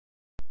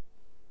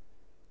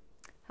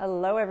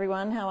Hello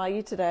everyone, how are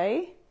you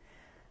today?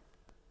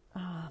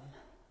 I'm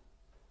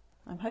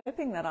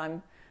hoping that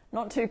I'm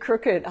not too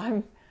crooked. I'm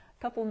a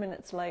couple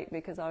minutes late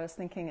because I was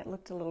thinking it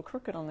looked a little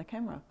crooked on the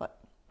camera, but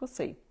we'll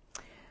see.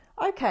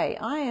 Okay,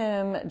 I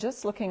am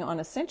just looking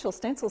on Essential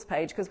Stencils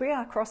page because we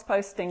are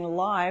cross-posting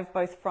live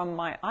both from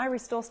my I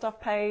Restore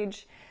Stuff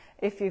page.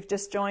 If you've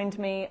just joined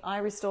me, I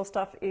Restore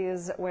Stuff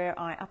is where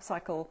I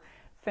upcycle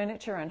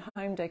furniture and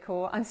home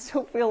decor. I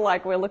still feel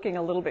like we're looking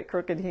a little bit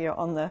crooked here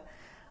on the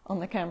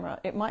camera.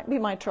 It might be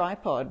my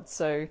tripod,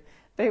 so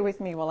bear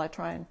with me while I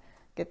try and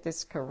get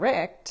this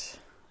correct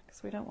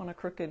because we don't want a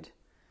crooked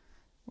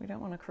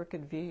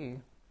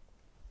view.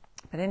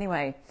 But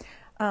anyway,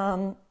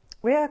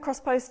 we are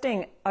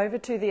cross-posting over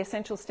to the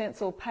Essential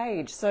Stencil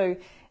page. So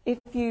if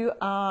you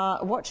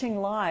are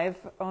watching live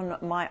on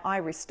my I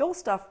Restore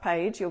Stuff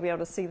page, you'll be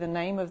able to see the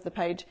name of the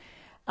page.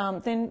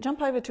 Then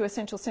jump over to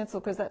Essential Stencil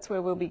because that's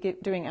where we'll be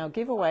doing our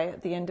giveaway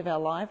at the end of our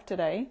live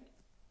today.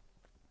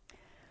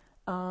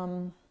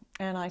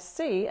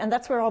 And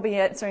that's where I'll be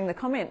answering the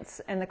comments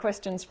and the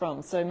questions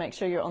from. So make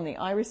sure you're on the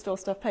I Restore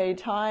Stuff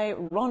page. Hi,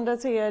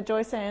 Rhonda's here,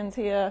 Joyce Ann's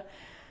here,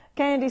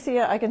 Candy's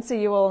here. I can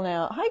see you all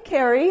now. Hi,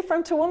 Kerry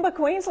from Toowoomba,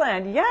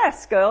 Queensland.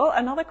 Yes, girl,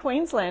 another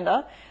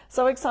Queenslander.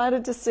 So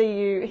excited to see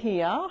you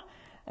here.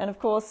 And of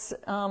course,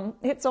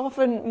 it's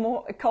often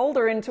more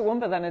colder in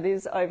Toowoomba than it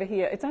is over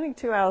here. It's only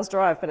 2 hours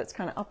drive, but it's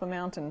kind of up a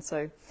mountain.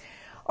 So,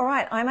 all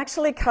right, I'm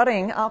actually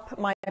cutting up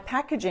my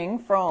packaging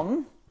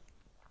from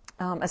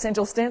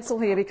Essential Stencil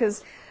here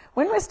because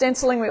when we're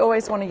stenciling, we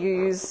always want to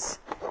use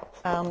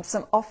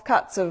some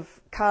offcuts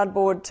of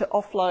cardboard to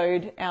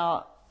offload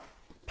our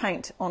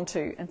paint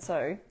onto. And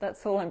so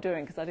that's all I'm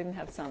doing because I didn't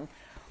have some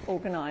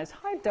organized.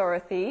 Hi,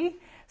 Dorothy.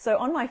 So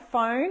on my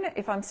phone,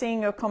 if I'm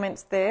seeing your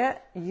comments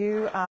there,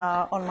 you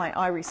are on my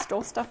I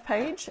Restore Stuff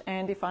page.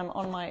 And if I'm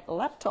on my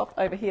laptop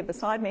over here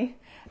beside me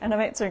and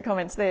I'm answering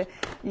comments there,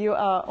 you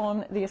are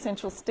on the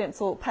Essential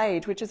Stencil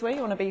page, which is where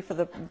you want to be for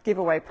the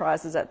giveaway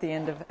prizes at the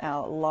end of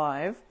our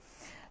live.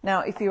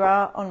 Now, if you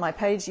are on my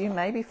page, you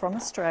may be from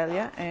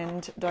Australia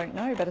and don't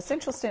know, but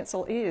Essential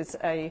Stencil is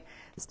a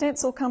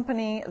stencil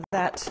company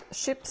that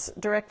ships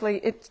directly.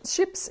 It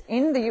ships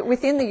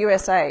within the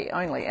USA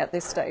only at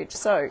this stage.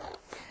 So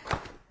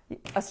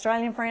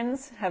Australian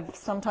friends have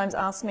sometimes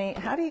asked me,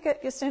 how do you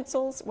get your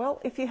stencils? Well,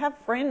 if you have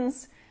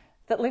friends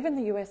that live in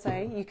the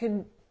USA, you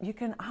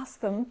can ask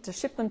them to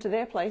ship them to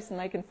their place and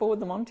they can forward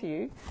them on to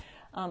you.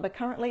 But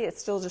currently it's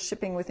still just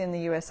shipping within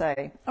the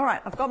USA. All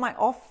right, I've got my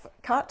off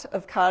cut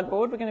of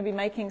cardboard. We're going to be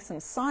making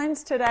some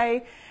signs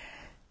today.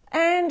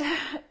 And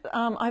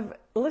I've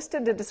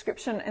listed a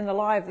description in the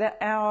live that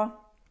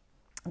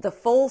the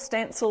fall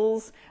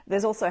stencils,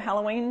 there's also a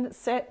Halloween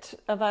set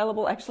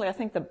available. Actually, I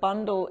think the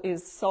bundle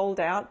is sold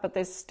out, but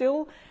there's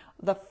still,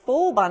 the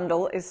full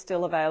bundle is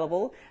still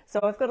available. So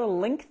I've got a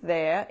link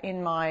there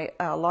in my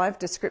live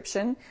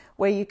description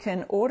where you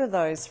can order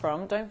those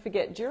from. Don't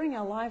forget, during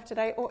our live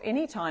today, or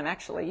anytime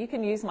actually, you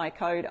can use my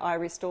code I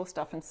Restore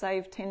Stuff and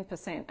save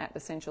 10% at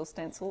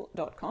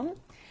essentialstencil.com.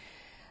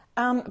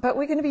 But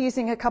we're going to be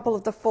using a couple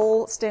of the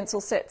fall stencil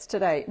sets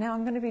today. Now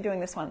I'm going to be doing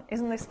this one.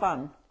 Isn't this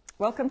fun?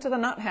 Welcome to the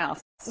nut house.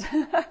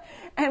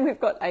 And we've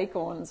got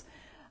acorns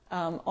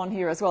on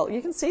here as well. You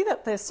can see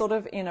that they're sort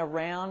of in a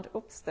round,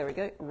 oops, there we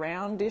go,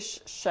 roundish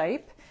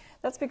shape.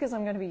 That's because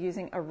I'm going to be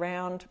using a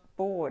round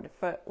board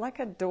for like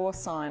a door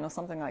sign or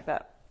something like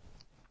that.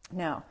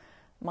 Now,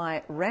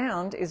 my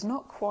round is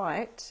not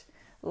quite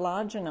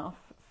large enough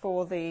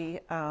for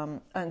the,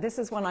 and this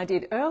is one I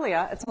did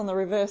earlier, it's on the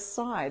reverse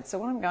side. So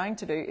what I'm going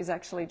to do is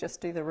actually just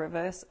do the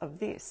reverse of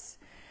this.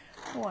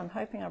 Oh, I'm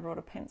hoping I brought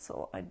a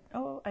pencil.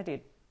 I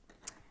did.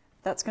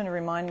 That's going to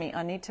remind me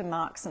I need to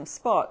mark some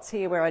spots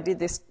here where I did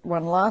this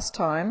one last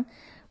time,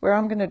 where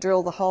I'm going to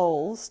drill the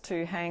holes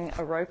to hang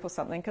a rope or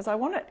something, because I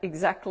want it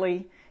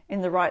exactly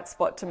in the right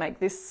spot to make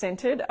this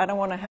centered. I don't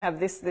want to have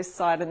this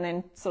side and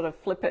then sort of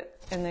flip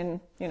it and then,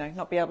 you know,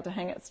 not be able to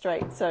hang it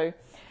straight. So,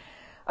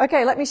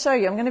 okay, let me show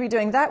you. I'm going to be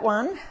doing that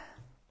one,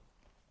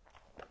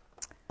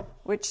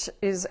 which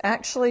is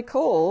actually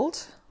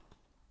called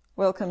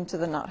Welcome to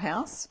the Nut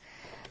House.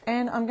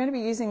 And I'm going to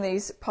be using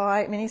these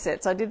pie mini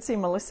sets. I did see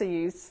Melissa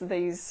use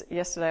these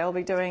yesterday. I'll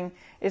be doing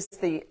is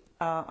the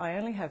I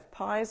Only Have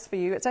Pies for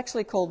You. It's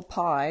actually called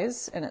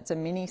Pies, and it's a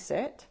mini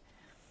set.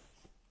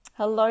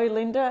 Hello,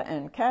 Linda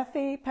and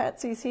Kathy.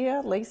 Patsy's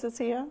here. Lisa's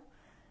here.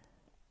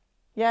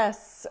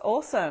 Yes,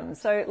 awesome.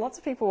 So lots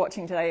of people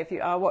watching today. If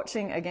you are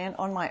watching, again,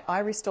 on my I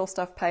Restore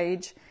Stuff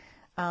page,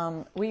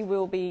 we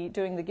will be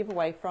doing the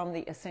giveaway from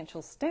the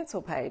Essential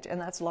Stencil page, and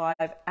that's live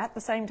at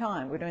the same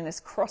time. We're doing this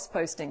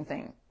cross-posting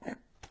thing.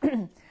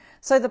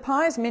 So the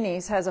Pies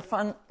Minis has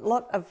a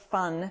lot of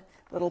fun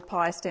little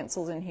pie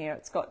stencils in here.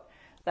 It's got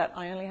that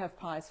I Only Have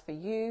Pies for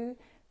You.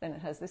 Then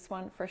it has this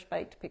one, Fresh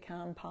Baked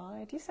Pecan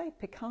Pie. Do you say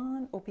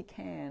pecan or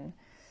pecan?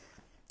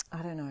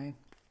 I don't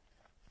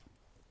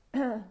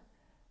know.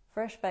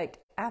 Fresh Baked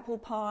Apple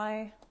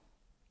Pie,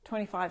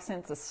 25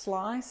 cents a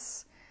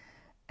slice.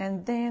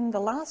 And then the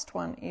last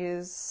one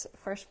is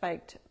Fresh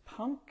Baked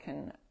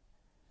Pumpkin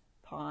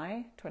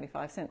pie,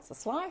 25 cents a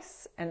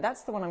slice, and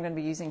that's the one I'm going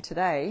to be using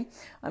today.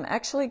 I'm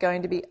actually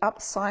going to be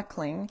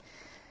upcycling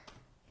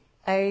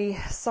a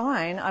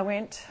sign. I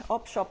went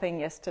op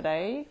shopping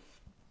yesterday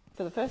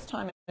for the first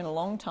time in a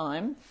long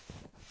time.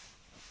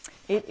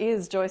 It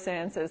is, Joyce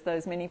Ann says,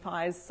 those mini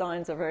pies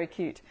signs are very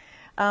cute.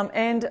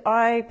 And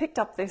I picked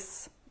up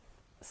this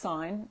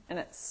sign, and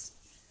it's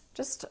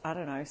just, I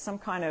don't know, some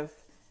kind of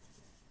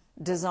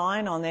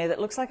design on there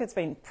that looks like it's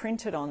been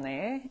printed on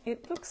there.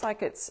 It looks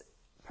like it's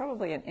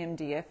probably an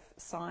MDF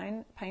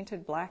sign,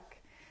 painted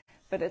black,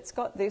 but it's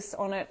got this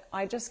on it.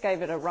 I just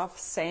gave it a rough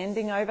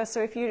sanding over.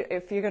 So if you're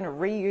going to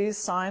reuse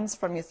signs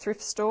from your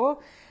thrift store,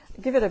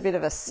 give it a bit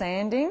of a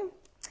sanding.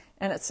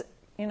 And it's,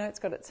 you know, it's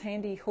got its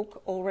handy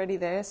hook already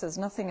there, so there's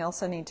nothing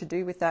else I need to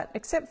do with that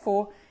except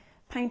for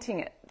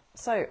painting it.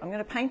 So I'm going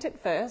to paint it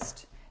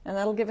first, and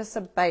that'll give us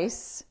a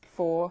base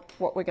for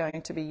what we're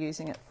going to be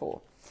using it for,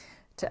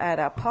 to add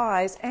our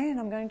pies. And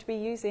I'm going to be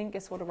using,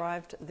 guess what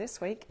arrived this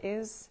week,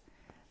 is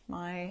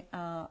my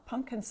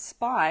pumpkin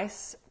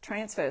spice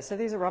transfers. So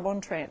these are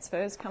rub-on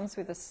transfers. Comes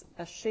with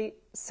a sheet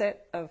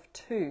set of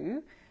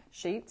 2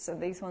 sheets,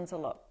 and these ones are a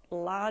lot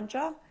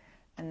larger.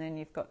 And then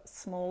you've got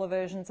smaller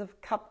versions of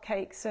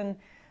cupcakes and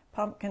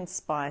pumpkin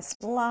spice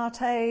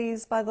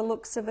lattes by the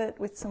looks of it,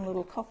 with some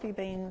little coffee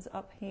beans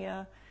up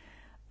here.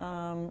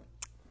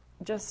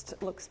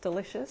 Just looks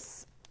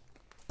delicious.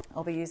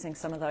 I'll be using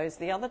some of those.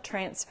 The other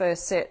transfer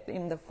set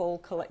in the fall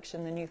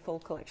collection, the new fall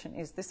collection,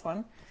 is this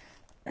one.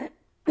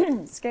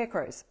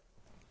 Scarecrows,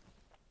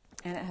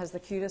 and it has the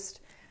cutest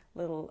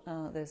little,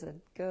 there's a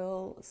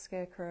girl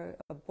scarecrow,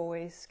 a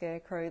boy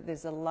scarecrow,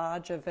 there's a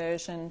larger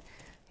version.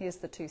 Here's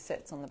the 2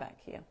 sets on the back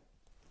here.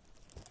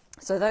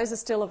 So those are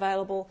still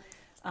available.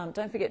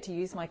 Don't forget to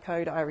use my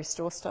code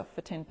IRestoreStuff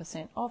for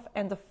 10% off,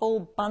 and the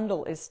full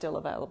bundle is still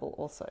available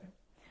also.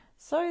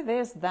 So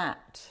there's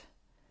that.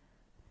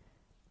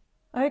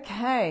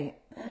 Okay.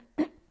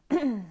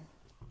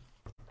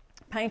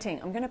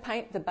 Painting. I'm going to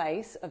paint the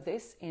base of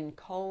this in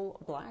coal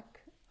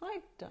black. Hi,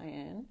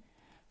 Diane,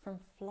 from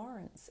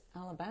Florence,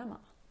 Alabama.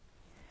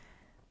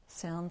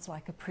 Sounds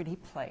like a pretty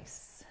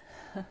place.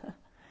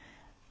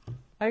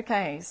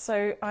 Okay,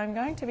 so I'm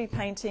going to be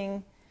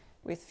painting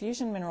with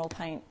Fusion Mineral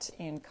Paint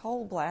in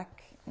coal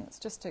black. And it's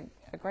just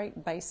a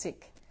great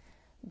basic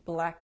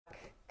black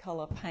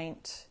color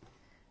paint.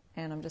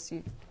 And I'm just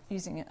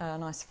using a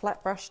nice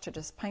flat brush to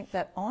just paint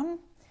that on.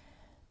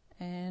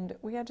 And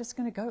we are just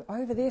going to go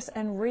over this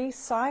and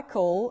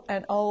recycle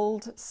an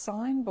old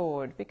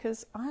signboard,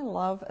 because I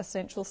love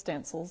Essential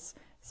Stencils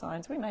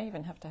signs. We may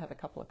even have to have a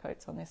couple of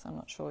coats on this, I'm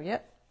not sure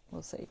yet.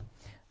 We'll see.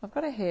 I've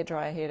got a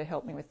hairdryer here to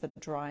help me with the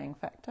drying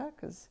factor,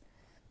 because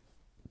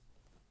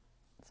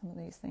some of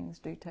these things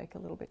do take a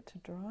little bit to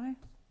dry.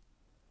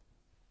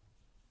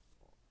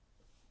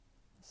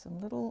 Some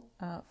little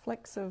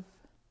flecks of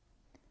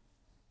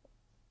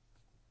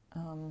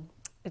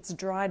it's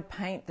dried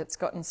paint that's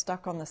gotten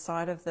stuck on the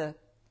side of the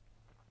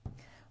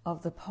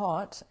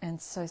pot, and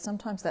so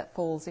sometimes that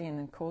falls in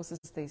and causes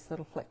these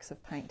little flecks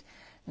of paint.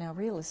 Now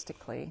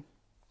realistically,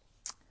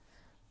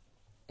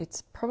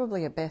 it's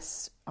probably a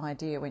best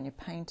idea when you're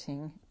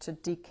painting to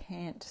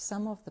decant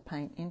some of the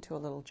paint into a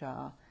little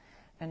jar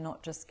and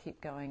not just keep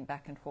going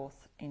back and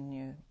forth in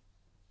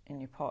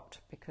your pot,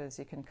 because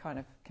you can kind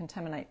of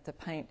contaminate the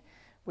paint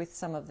with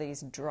some of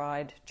these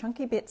dried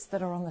chunky bits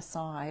that are on the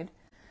side.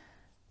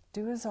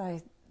 Do as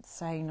I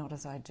say, not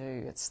as I do.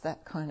 It's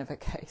that kind of a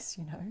case,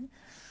 you know.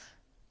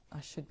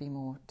 I should be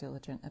more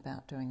diligent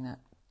about doing that.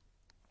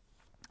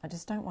 I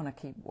just don't want to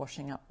keep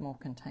washing up more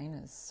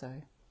containers, so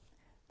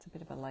it's a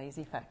bit of a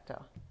lazy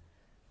factor.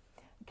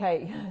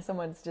 Okay,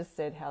 someone's just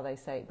said how they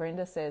say it.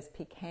 Brenda says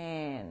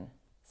pecan.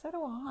 So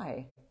do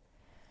I.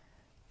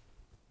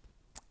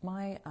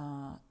 My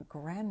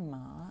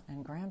grandma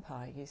and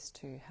grandpa used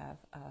to have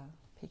a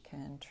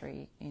pecan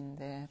tree in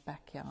their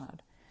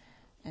backyard,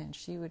 and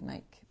she would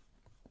make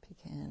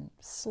pecan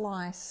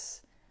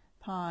slice,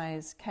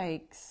 pies,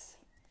 cakes,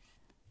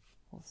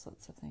 all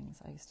sorts of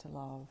things. I used to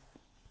love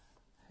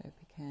her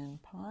pecan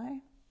pie.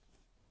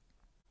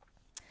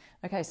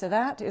 Okay, so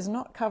that is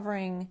not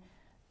covering,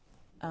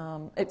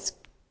 it's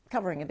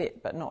covering a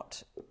bit, but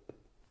not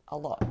a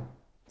lot.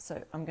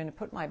 So I'm going to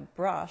put my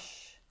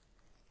brush,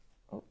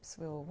 oops,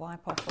 we'll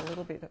wipe off a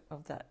little bit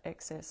of that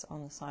excess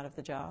on the side of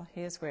the jar.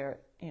 Here's where,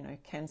 you know,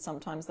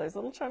 sometimes those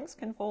little chunks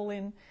can fall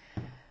in.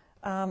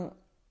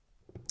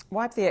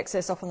 Wipe the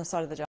excess off on the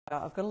side of the jar.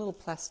 I've got a little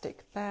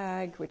plastic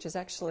bag, which is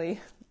actually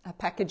a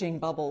packaging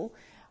bubble.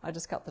 I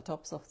just cut the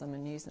tops off them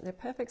and use it. They're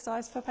perfect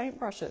size for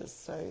paintbrushes.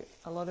 So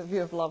a lot of you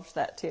have loved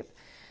that tip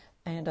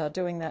and are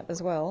doing that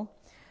as well.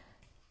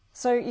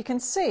 So you can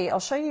see, I'll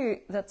show you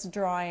that's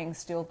drying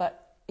still,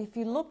 but if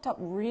you looked up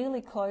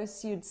really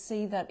close, you'd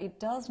see that it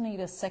does need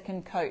a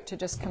second coat to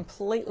just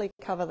completely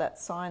cover that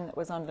sign that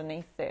was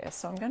underneath there.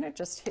 So I'm going to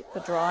just hit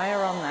the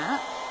dryer on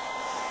that.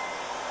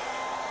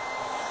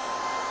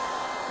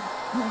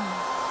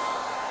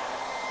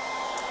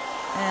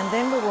 And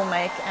then we will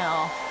make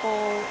our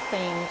fall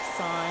themed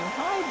sign.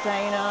 Hi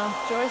Dana,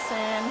 Joyce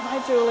Ann,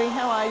 hi Julie,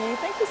 how are you?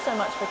 Thank you so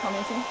much for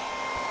commenting.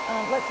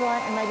 let dry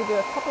and maybe do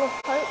a couple of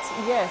coats.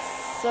 Yes,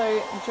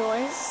 so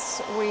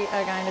Joyce, we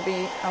are going to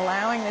be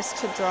allowing this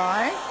to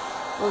dry.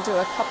 We'll do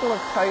a couple of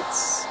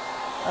coats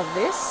of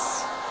this.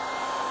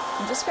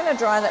 I'm just going to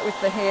dry that with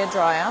the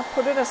hairdryer,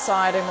 put it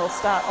aside, and we'll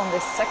start on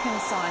this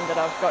second sign that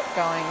I've got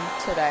going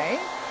today.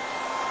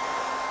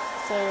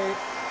 So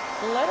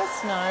let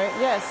us know.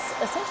 Yes,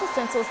 Essential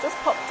Stencils just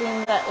popped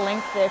in that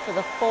link there for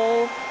the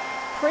fall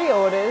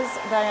pre-orders.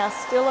 They are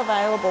still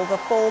available. The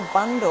fall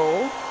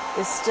bundle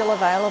is still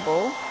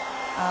available.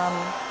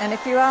 And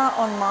if you are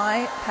on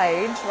my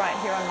page, right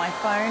here on my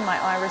phone, my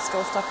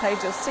iRestore Stuff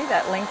page, you'll see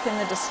that link in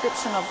the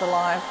description of the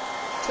live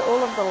to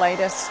all of the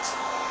latest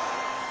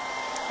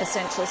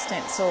Essential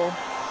Stencil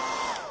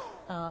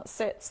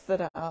sets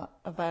that are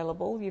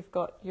available. You've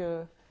got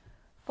your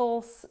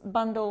fall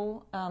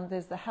bundle.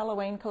 There's the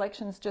Halloween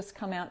collections just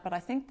come out, but I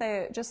think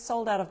they're just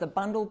sold out of the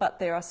bundle, but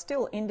there are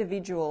still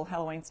individual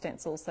Halloween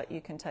stencils that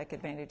you can take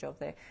advantage of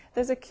there.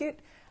 There's a cute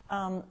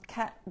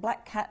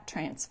black cat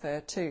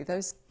transfer too.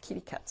 Those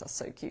kitty cats are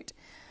so cute.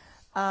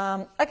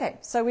 Okay,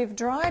 so we've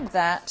dried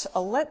that.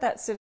 I'll let that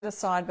sit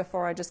aside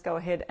before I just go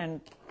ahead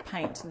and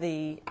paint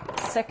the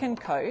second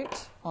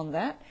coat on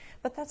that.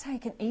 But that's how you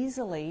can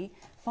easily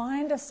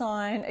find a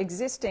sign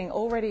existing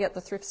already at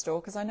the thrift store,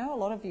 because I know a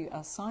lot of you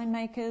are sign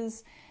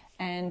makers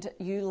and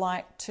you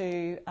like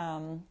to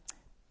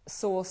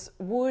source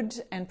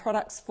wood and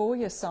products for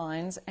your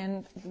signs,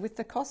 and with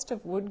the cost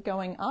of wood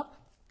going up,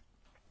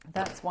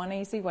 that's one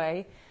easy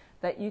way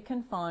that you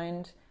can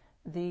find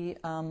the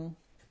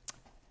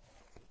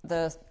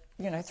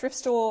thrift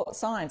store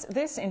signs.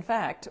 This, in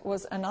fact,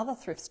 was another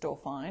thrift store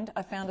find.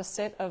 I found a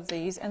set of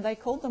these, and they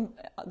called them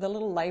the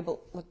little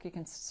label. Look, you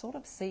can sort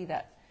of see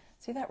that.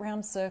 See that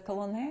round circle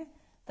on there?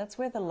 That's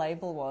where the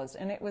label was,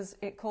 and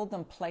it called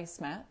them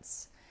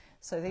placemats.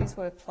 So these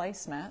were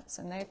placemats,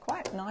 and they're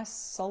quite nice,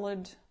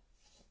 solid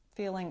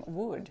feeling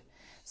wood.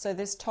 So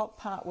this top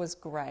part was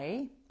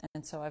grey,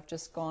 and so I've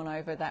just gone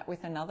over that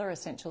with another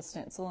Essential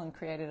Stencil and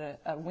created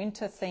a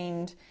winter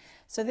themed.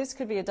 So this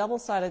could be a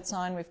double-sided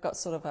sign. We've got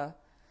sort of a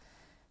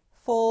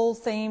fall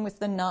theme with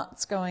the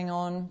nuts going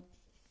on,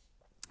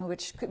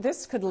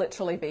 this could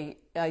literally be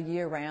a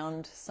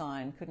year-round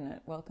sign, couldn't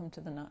it? Welcome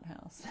to the nut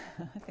house.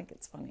 I think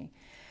it's funny.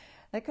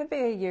 That could be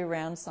a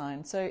year-round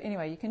sign. So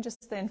anyway, you can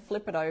just then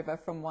flip it over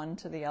from one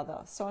to the other.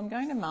 So I'm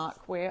going to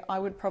mark where I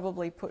would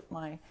probably put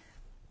my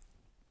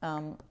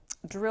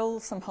drill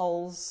some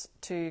holes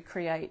to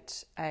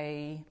create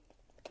a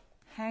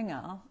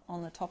hanger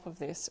on the top of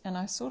this, and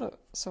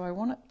I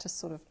want it to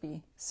sort of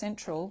be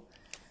central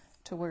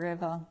to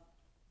wherever.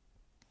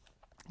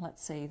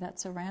 Let's see,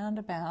 that's around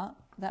about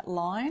that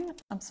line.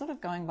 I'm sort of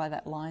going by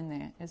that line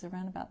there, is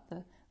around about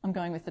I'm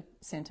going with the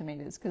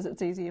centimetres because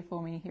it's easier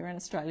for me here in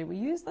Australia. We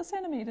use the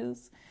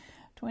centimetres,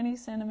 20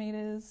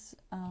 centimetres.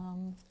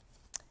 And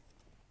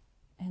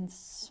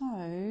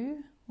so,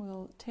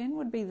 well, 10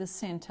 would be the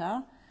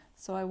centre.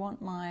 So I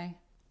want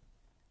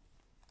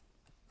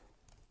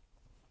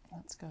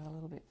let's go a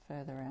little bit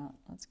further out.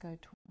 Let's go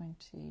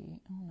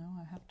 20. Oh no,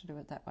 I have to do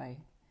it that way.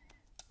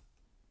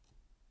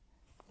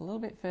 A little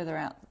bit further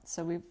out.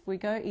 So we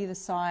go either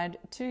side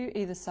to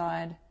either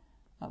side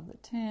of the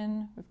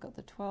 10. We've got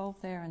the 12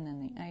 there and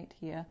then the 8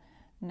 here.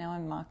 Now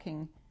I'm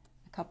marking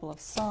a couple of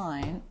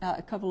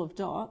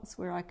dots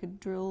where I could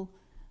drill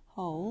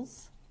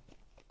holes.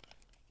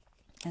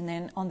 And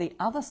then on the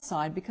other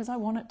side, because I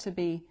want it to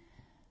be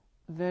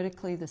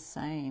vertically the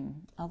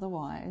same,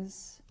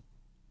 otherwise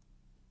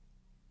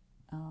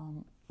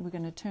we're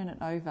going to turn it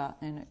over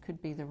and it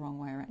could be the wrong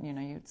way around. You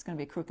know, it's going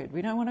to be crooked.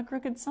 We don't want a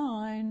crooked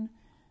sign.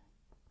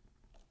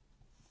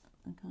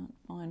 I can't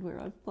find where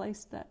I've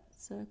placed that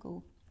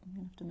circle. I'm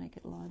going to have to make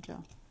it larger.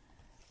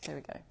 There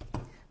we go.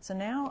 So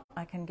now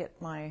I can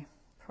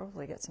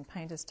probably get some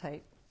painter's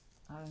tape.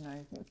 I don't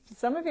know.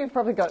 Some of you have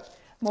probably got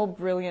more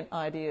brilliant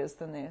ideas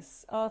than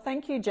this. Oh,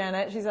 thank you,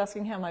 Janet. She's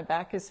asking how my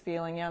back is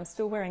feeling. Yeah, I'm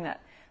still wearing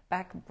that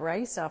back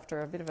brace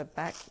after a bit of a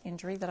back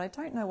injury that I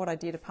don't know what I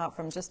did apart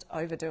from just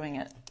overdoing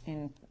it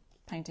in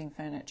painting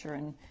furniture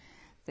and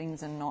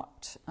things and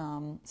not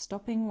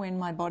stopping when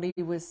my body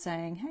was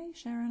saying, hey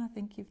Sharon, I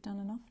think you've done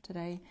enough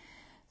today.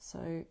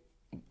 So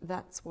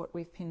that's what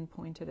we've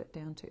pinpointed it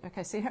down to.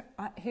 Okay, so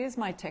here's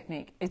my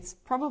technique. It's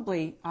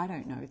probably, I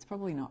don't know, it's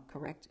probably not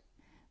correct,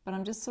 but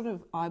I'm just sort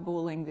of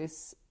eyeballing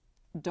this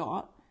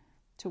dot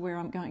to where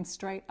I'm going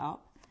straight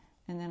up,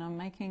 and then I'm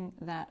making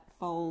that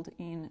fold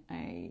in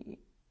a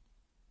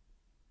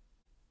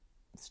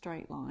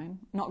straight line,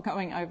 not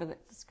going over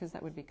this because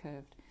that would be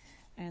curved.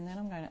 And then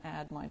I'm going to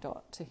add my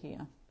dot to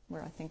here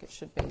where I think it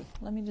should be.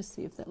 Let me just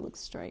see if that looks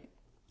straight.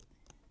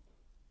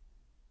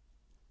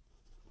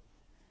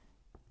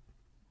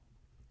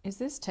 Is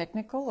this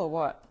technical or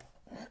what?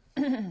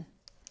 And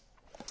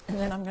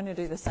then I'm going to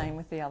do the same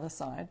with the other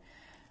side.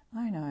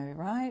 I know,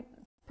 right?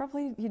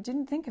 Probably you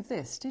didn't think of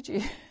this, did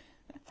you?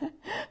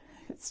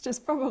 It's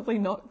just probably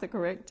not the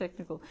correct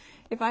technical.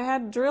 If I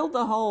had drilled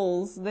the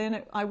holes,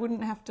 then I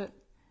wouldn't have to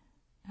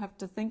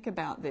think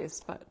about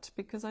this, but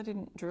because I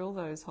didn't drill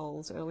those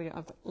holes earlier,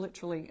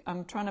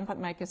 I'm trying to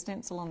make a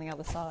stencil on the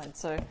other side.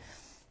 So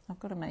I've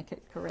got to make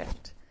it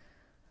correct.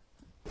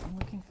 I'm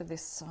looking for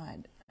this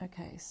side.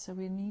 Okay, so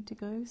we need to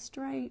go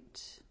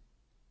straight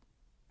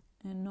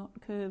and not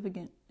curve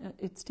again.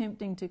 It's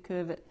tempting to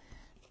curve it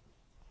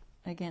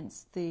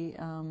against the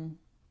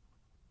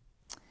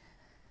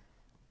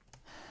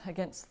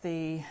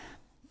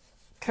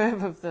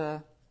curve of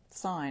the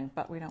sign,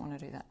 but we don't want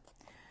to do that.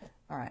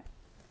 All right.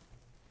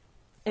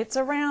 It's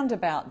around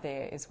about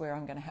there is where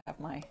I'm going to have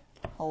my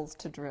holes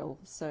to drill.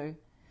 So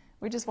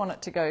we just want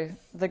it to go,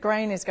 the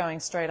grain is going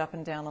straight up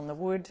and down on the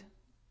wood.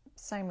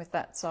 Same with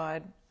that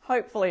side.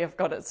 Hopefully I've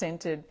got it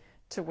centered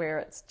to where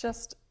it's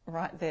just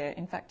right there.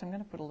 In fact, I'm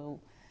going to put a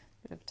little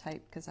bit of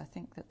tape because I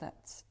think that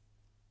that's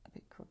a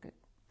bit crooked.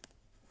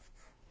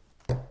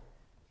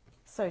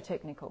 So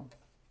technical.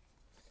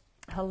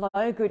 Hello,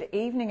 good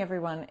evening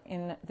everyone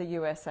in the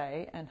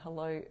USA, and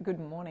hello, good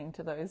morning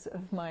to those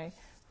of my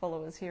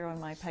followers here on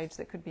my page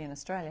that could be in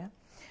Australia.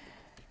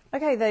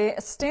 Okay, the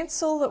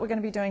stencil that we're going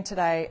to be doing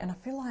today, and I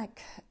feel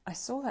like I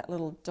saw that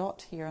little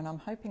dot here, and I'm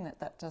hoping that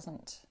that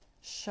doesn't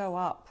show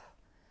up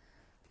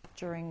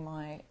during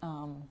my,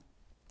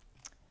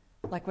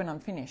 like when I'm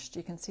finished.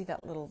 You can see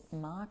that little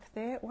mark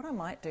there. What I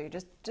might do,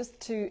 just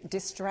to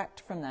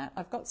distract from that,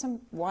 I've got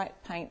some white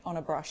paint on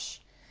a brush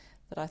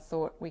that I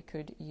thought we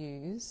could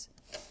use.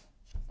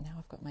 Now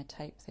I've got my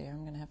tape there.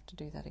 I'm going to have to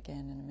do that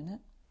again in a minute.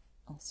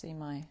 I'll see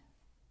my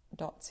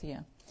dots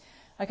here.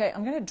 Okay,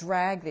 I'm going to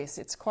drag this.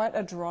 It's quite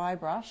a dry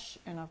brush,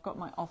 and I've got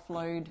my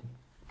offload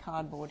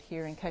cardboard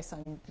here in case I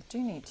do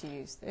need to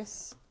use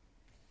this.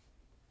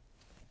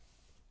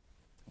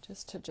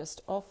 Just to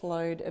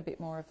offload a bit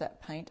more of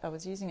that paint. I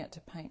was using it to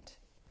paint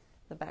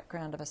the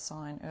background of a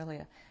sign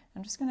earlier.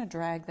 I'm just going to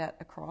drag that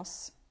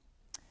across.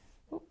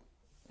 Oop,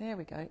 there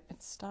we go.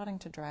 It's starting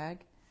to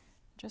drag.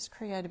 Just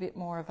create a bit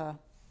more of a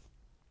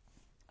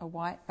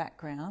white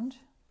background.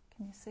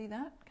 Can you see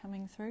that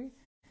coming through?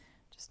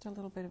 Just a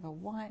little bit of a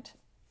white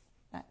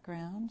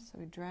background. So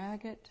we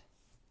drag it.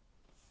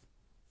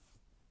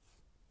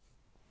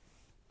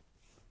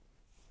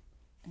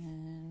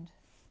 And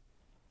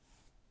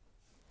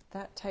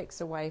that takes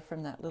away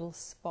from that little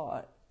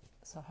spot.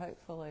 So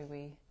hopefully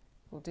we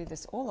will do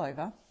this all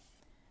over.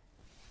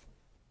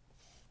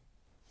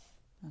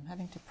 I'm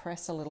having to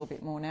press a little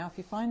bit more now. If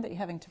you find that you're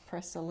having to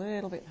press a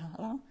little bit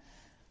harder,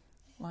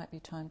 it might be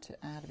time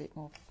to add a bit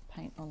more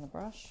paint on the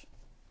brush.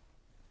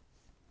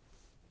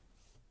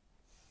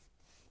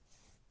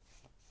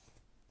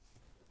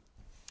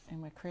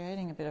 And we're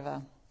creating a bit of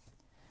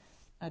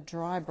a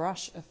dry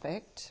brush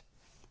effect.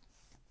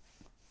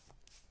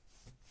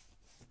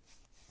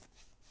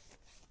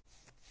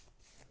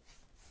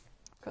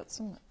 Got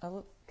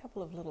a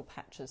couple of little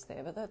patches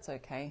there, but that's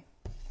okay.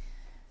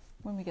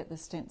 When we get the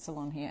stencil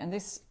on here, and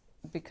this,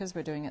 because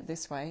we're doing it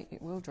this way,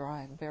 it will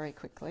dry very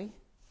quickly.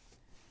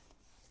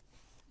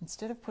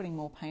 Instead of putting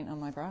more paint on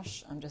my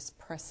brush, I'm just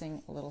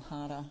pressing a little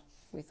harder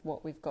with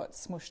what we've got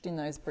smushed in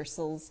those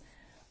bristles.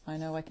 I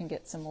know I can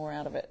get some more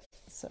out of it.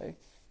 So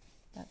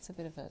that's a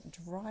bit of a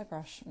dry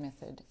brush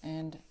method,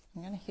 and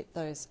I'm going to hit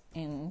those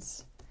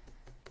ends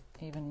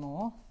even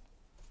more.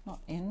 Not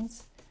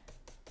ends.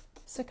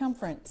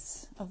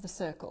 Circumference of the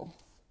circle.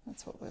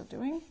 That's what we're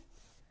doing.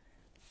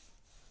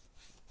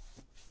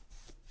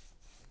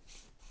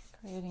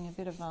 Creating a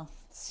bit of a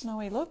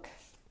snowy look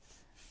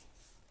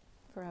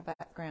for our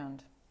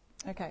background.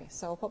 Okay,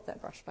 so I'll pop that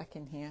brush back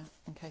in here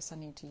in case I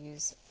need to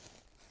use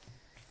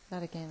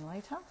that again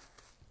later.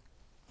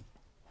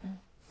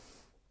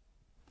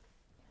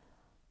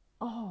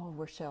 Oh,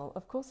 Rochelle,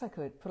 of course I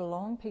could. Put a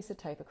long piece of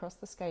tape across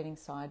the skating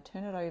side,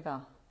 turn it over,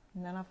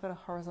 and then I've got a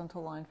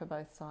horizontal line for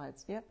both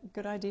sides. Yep,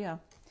 good idea.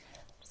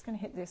 I'm just going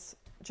to hit this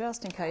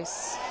just in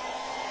case.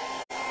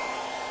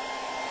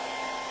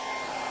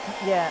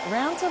 Yeah,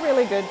 rounds are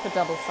really good for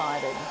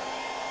double-sided.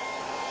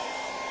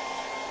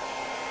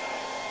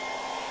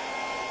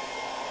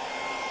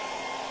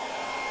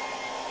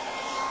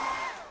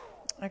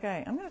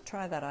 Okay, I'm going to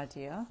try that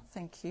idea.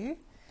 Thank you.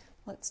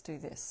 Let's do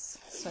this.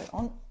 So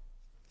on,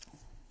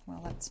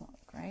 well, that's not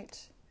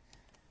great.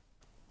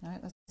 No,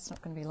 that's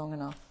not going to be long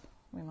enough.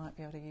 We might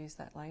be able to use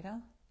that later.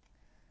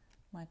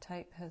 My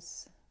tape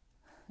has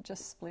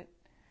just split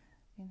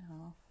in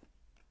half.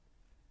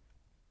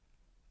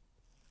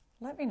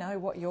 Let me know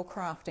what you're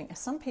crafting.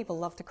 Some people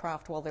love to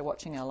craft while they're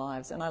watching our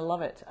lives, and I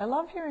love it. I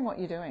love hearing what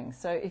you're doing.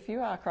 So if you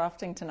are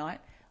crafting tonight,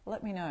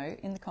 let me know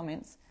in the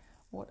comments,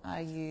 what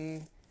are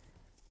you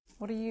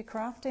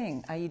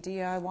crafting? Are you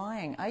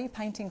DIYing? Are you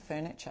painting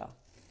furniture?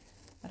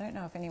 I don't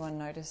know if anyone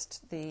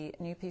noticed the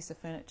new piece of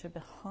furniture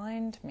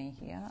behind me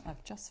here.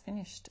 I've just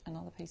finished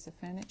another piece of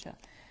furniture.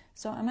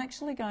 So I'm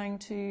actually going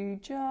to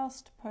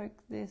just poke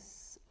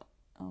this,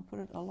 I'll put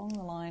it along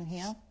the line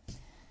here,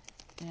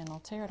 and I'll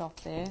tear it off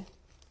there.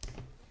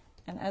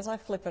 And as I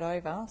flip it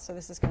over, so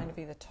this is going to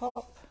be the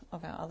top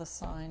of our other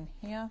sign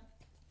here.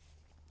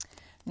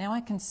 Now I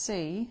can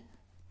see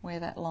where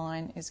that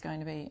line is going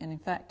to be. And in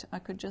fact, I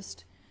could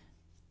just,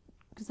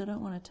 because I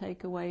don't want to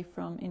take away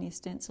from any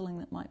stenciling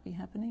that might be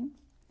happening,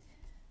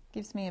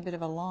 gives me a bit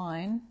of a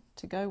line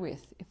to go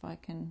with if I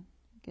can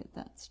get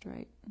that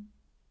straight.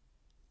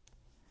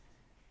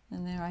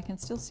 And there I can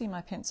still see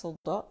my pencil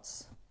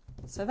dots.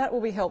 So that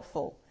will be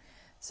helpful.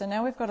 So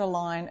now we've got a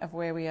line of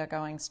where we are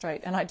going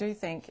straight. And I do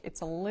think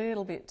it's a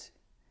little bit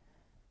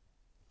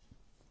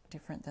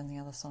different than the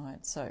other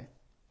side. So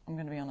I'm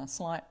going to be on a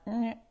slight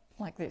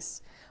like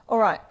this. All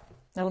right,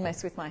 that'll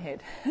mess with my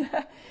head.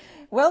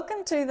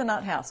 Welcome to the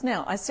nut house.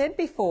 Now, I said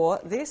before,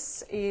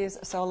 this is,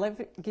 so I'll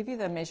give you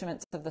the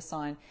measurements of the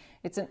sign.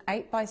 It's an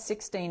 8 by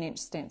 16 inch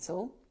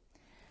stencil.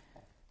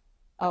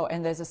 Oh,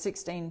 and there's a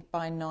 16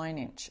 by 9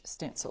 inch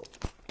stencil.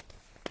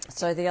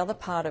 So the other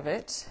part of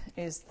it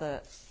is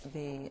the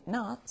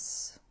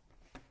nuts.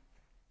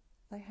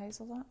 Are they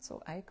hazelnuts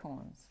or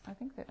acorns? I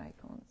think they're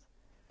acorns.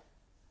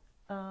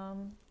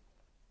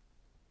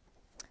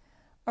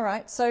 All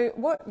right, so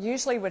what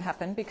usually would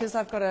happen, because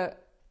I've got a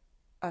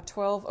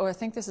 12, or I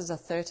think this is a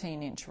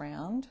 13 inch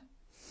round.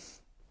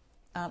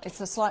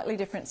 It's a slightly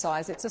different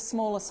size. It's a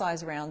smaller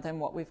size round than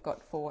what we've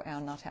got for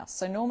our nut house.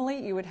 So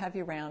normally you would have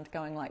your round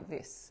going like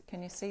this.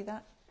 Can you see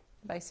that?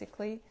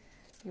 Basically,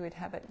 you would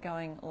have it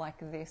going like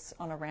this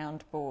on a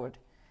round board.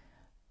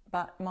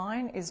 But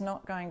mine is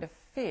not going to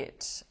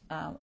fit.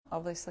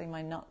 Obviously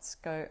my nuts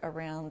go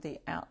around the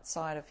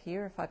outside of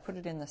here. If I put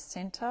it in the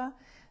center,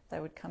 they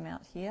would come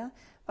out here.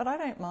 But I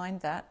don't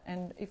mind that.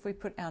 And if we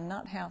put our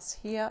nut house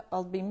here,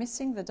 I'll be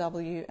missing the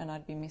W and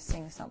I'd be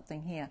missing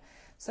something here.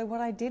 So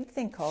what I did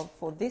think of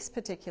for this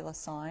particular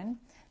sign,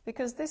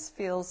 because this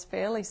feels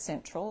fairly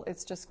central,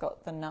 it's just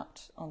got the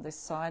nut on this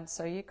side,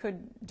 so you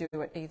could do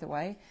it either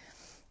way.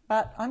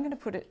 But I'm going to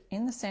put it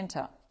in the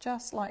center,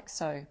 just like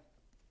so.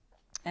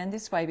 And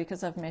this way,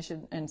 because I've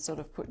measured and sort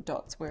of put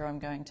dots where I'm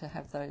going to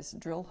have those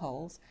drill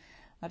holes,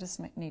 I just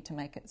need to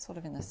make it sort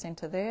of in the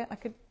center there. I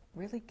could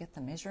really get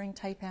the measuring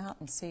tape out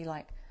and see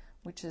like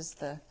which is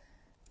the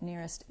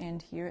nearest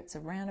end here. It's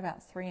around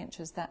about 3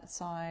 inches that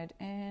side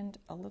and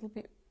a little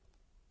bit,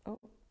 oh,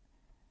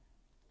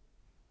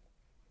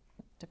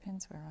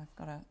 depends where I've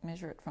got to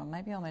measure it from.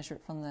 Maybe I'll measure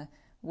it from the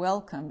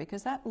welcome,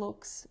 because that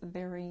looks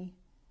very,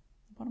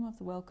 bottom of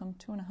the welcome,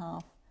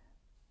 2.5,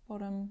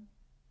 bottom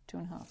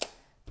 2.5.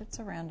 It's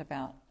around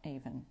about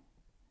even.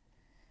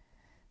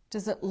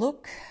 Does it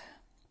look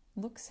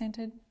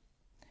centered?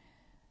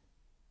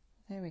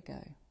 There we go.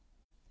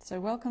 So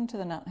welcome to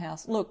the nut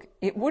house. Look,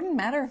 it wouldn't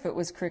matter if it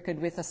was crooked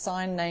with a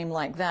sign name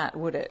like that,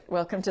 would it?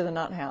 Welcome to the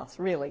nut house,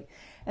 really.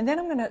 And then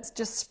I'm going to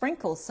just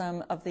sprinkle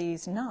some of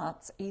these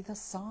nuts either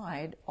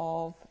side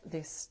of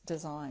this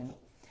design.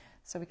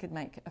 So we could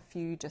make a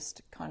few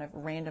just kind of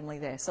randomly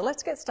there. So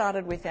let's get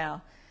started with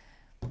our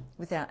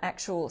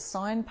actual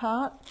sign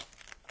part.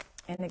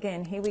 And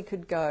again, here we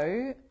could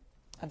go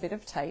a bit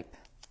of tape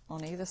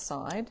on either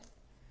side,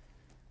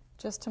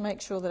 just to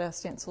make sure that our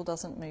stencil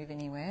doesn't move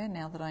anywhere.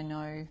 Now that I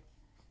know,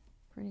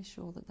 pretty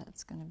sure that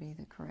that's going to be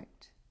the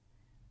correct.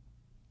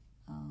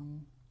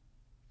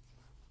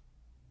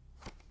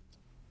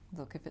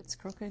 Look, if it's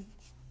crooked,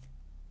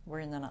 we're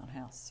in the nut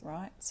house,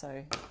 right?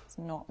 So it's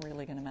not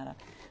really going to matter.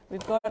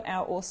 We've got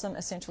our awesome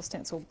Essential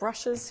Stencil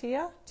brushes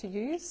here to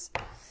use.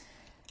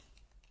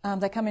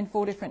 They come in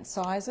 4 different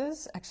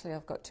sizes. Actually,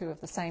 I've got 2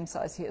 of the same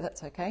size here.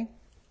 That's okay.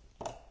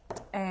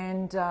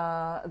 And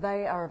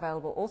they are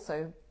available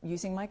also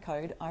using my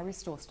code, I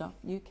Restore Stuff.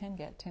 You can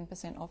get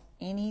 10% off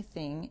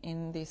anything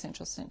in the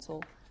Essential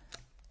Stencil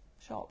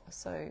shop.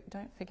 So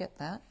don't forget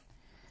that.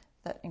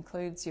 That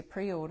includes your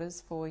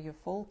pre-orders for your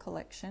fall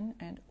collection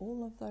and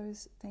all of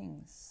those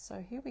things.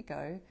 So here we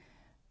go.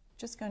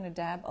 Just going to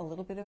dab a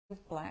little bit of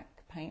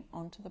black paint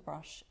onto the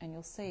brush, and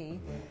you'll see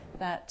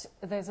that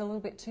there's a little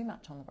bit too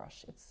much on the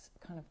brush. It's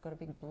kind of got a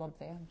big blob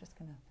there. I'm just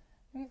going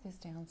to move this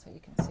down so you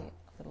can see it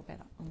a little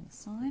better on the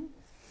sign.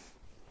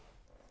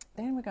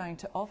 Then we're going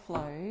to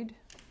offload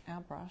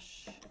our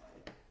brush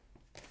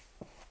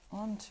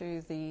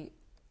onto the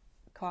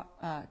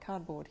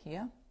cardboard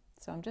here.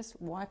 So I'm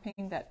just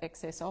wiping that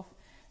excess off,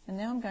 and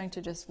now I'm going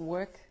to just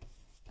work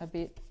a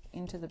bit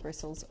into the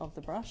bristles of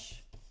the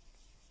brush.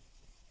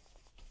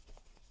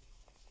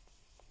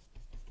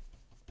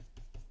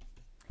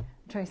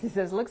 Tracy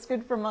says, looks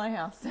good from my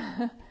house.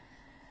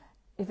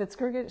 If it's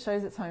crooked, it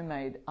shows it's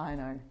homemade. I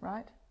know,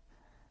 right?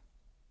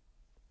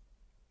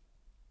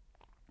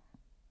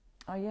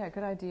 Oh yeah,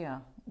 good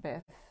idea,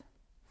 Beth.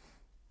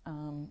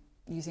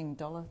 Using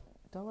Dollar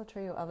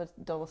Tree or other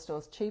dollar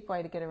stores, cheap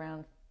way to get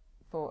around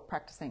for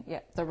practicing. Yeah,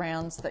 the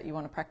rounds that you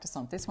want to practice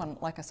on. This one,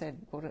 like I said,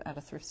 bought it at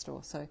a thrift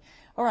store. So,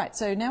 all right,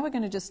 so now we're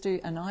going to just do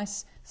a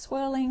nice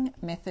swirling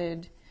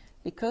method.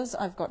 Because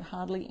I've got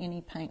hardly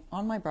any paint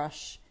on my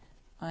brush,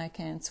 I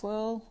can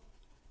swirl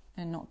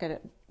and not get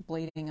it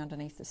bleeding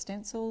underneath the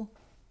stencil.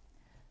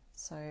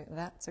 So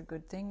that's a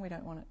good thing. We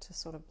don't want it to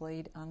sort of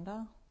bleed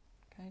under.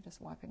 Okay,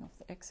 just wiping off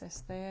the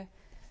excess there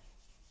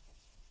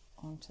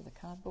onto the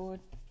cardboard.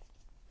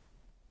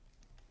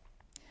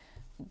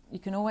 You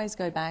can always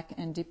go back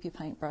and dip your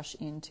paintbrush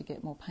in to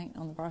get more paint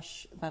on the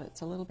brush, but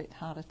it's a little bit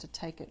harder to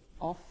take it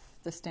off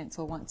the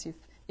stencil once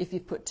if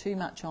you've put too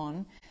much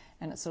on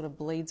and it sort of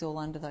bleeds all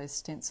under those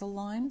stencil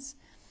lines.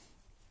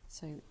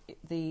 So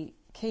the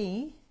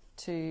key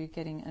to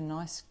getting a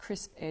nice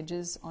crisp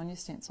edges on your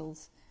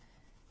stencils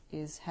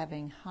is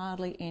having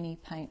hardly any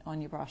paint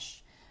on your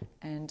brush.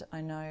 And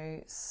I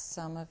know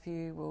some of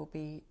you will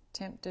be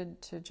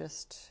tempted to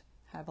just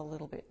have a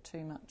little bit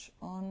too much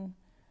on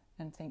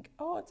and think,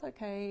 oh, it's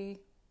okay.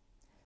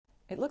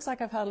 It looks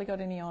like I've hardly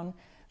got any on.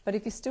 But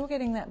if you're still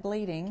getting that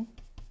bleeding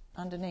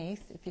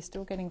underneath, if you're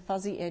still getting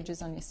fuzzy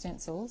edges on your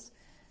stencils,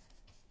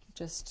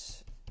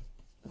 just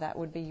that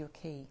would be your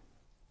key.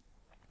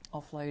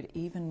 Offload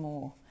even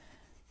more.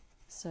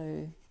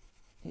 So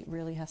it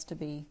really has to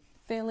be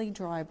fairly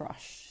dry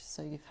brush,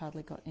 so you've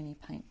hardly got any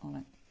paint on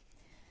it.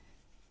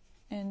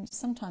 And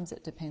sometimes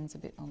it depends a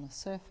bit on the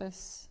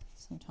surface,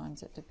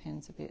 sometimes it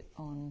depends a bit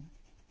on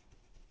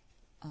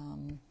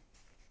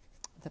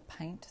the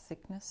paint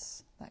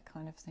thickness, that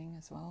kind of thing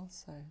as well.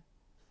 So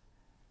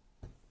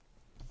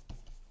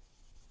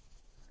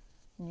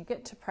when you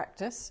get to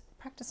practice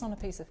on a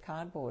piece of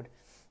cardboard.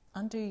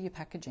 Undo your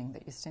packaging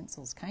that your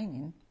stencils came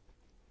in,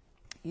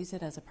 use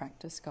it as a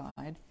practice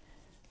guide,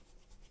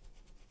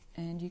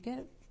 and you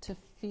get to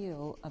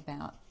feel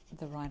about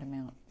the right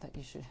amount that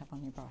you should have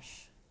on your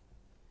brush,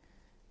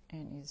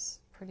 and is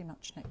pretty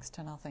much next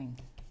to nothing.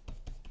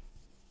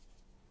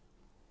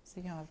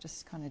 See how I've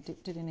just kind of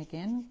dipped it in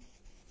again,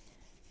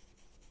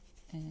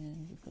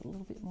 and we've got a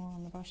little bit more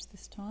on the brush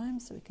this time,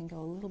 so we can go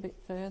a little bit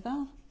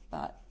further.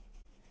 But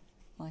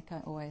like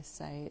I always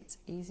say, it's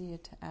easier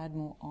to add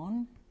more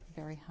on,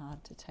 very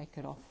hard to take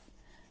it off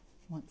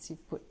once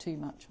you've put too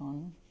much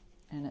on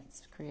and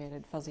it's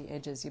created fuzzy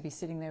edges. You'll be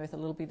sitting there with a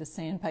little bit of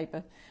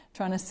sandpaper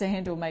trying to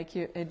sand or make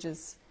your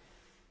edges,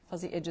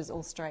 fuzzy edges,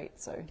 all straight.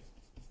 So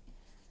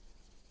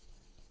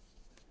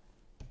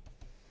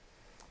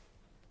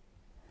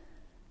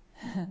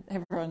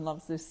everyone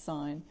loves this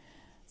sign.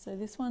 So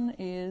this one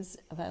is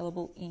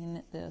available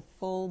in the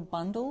Fall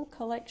Bundle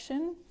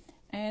collection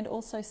and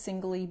also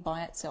singly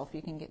by itself.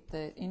 You can get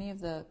any of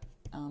the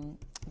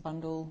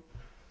bundle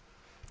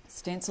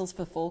stencils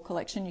for Fall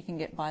collection you can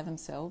get by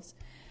themselves.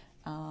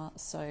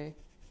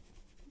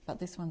 But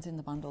this one's in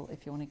the bundle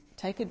if you want to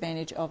take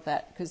advantage of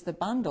that, because the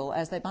bundle,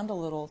 as they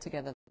bundle it all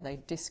together, they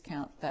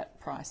discount that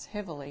price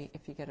heavily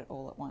if you get it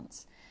all at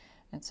once.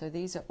 And so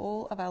these are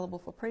all available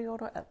for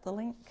pre-order at the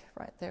link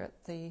right there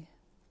at the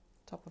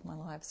top of my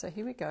live. So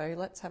here we go,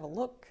 let's have a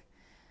look.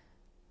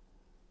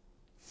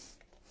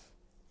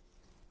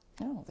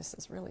 Oh, this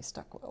is really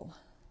stuck well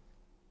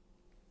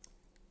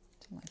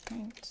to my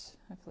paint.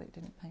 Hopefully it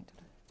didn't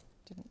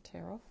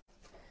tear off.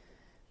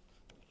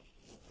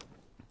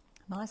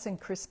 Nice and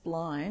crisp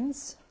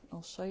lines.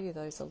 I'll show you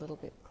those a little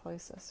bit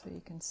closer so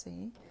you can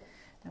see.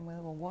 And we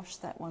will wash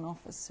that one off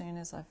as soon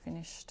as I've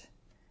finished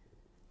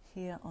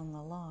here on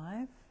the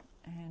live.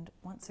 And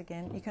once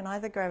again, you can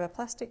either grab a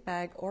plastic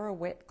bag or a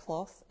wet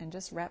cloth and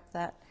just wrap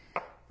that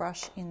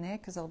brush in there,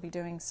 because I'll be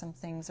doing some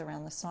things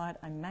around the side.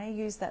 I may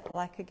use that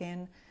black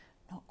again,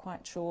 not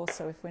quite sure.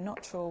 So if we're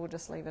not sure, we'll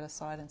just leave it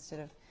aside instead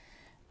of,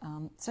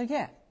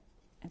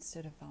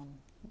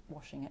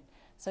 washing it.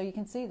 So you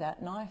can see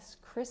that nice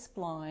crisp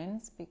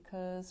lines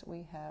because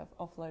we have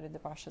offloaded the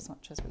brush as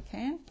much as we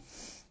can.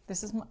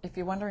 This is, if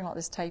you're wondering what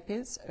this tape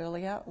is,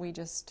 earlier we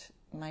just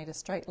made a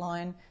straight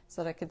line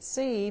so that I could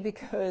see,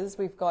 because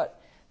we've got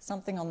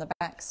something on the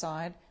back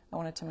side. I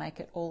wanted to make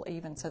it all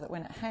even so that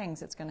when it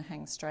hangs, it's going to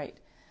hang straight.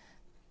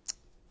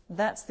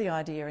 That's the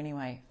idea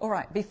anyway. All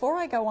right, before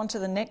I go on to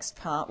the next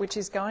part, which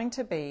is going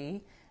to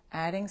be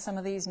adding some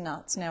of these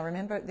nuts. Now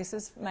remember, this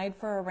is made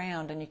for a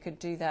round and you could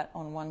do that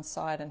on one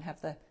side and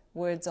have the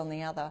words on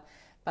the other,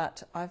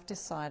 but I've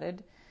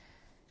decided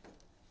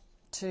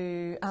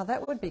to,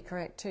 that would be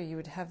correct too. You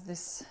would have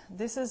this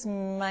is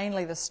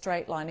mainly the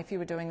straight line. If you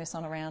were doing this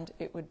on a round,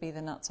 it would be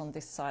the nuts on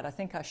this side. I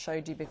think I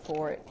showed you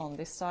before it on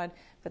this side,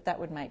 but that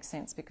would make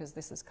sense because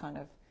this is kind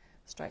of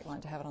straight line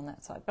to have it on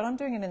that side. But I'm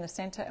doing it in the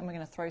center and we're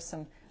going to throw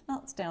some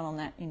nuts down on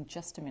that in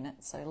just a minute.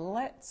 So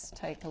let's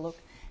take a look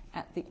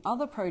at the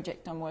other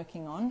project I'm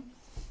working on,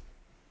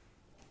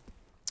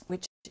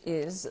 which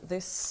is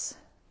this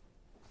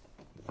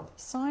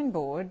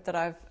signboard that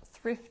I've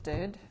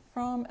thrifted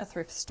from a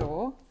thrift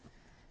store,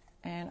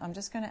 and I'm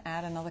just going to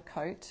add another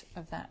coat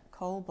of that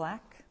coal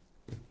black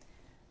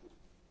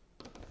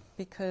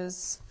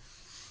because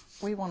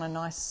we want a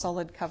nice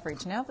solid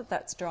coverage. Now that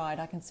that's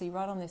dried, I can see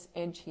right on this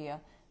edge here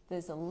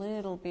there's a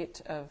little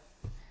bit of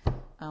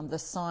the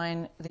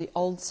sign, the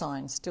old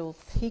sign, still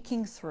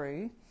peeking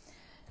through.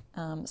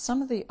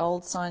 Some of the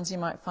old signs you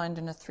might find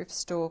in a thrift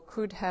store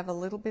could have a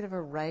little bit of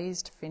a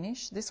raised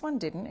finish. This one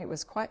didn't. It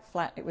was quite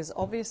flat. It was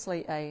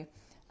obviously a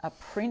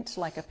print,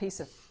 like a piece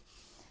of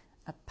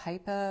a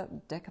paper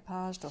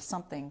decoupaged or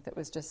something that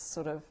was just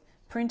sort of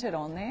printed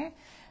on there.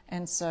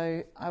 And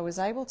so I was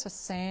able to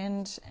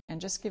sand and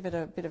just give it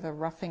a bit of a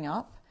roughing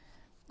up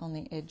on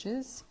the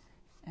edges.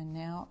 And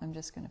now I'm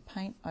just going to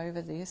paint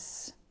over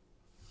this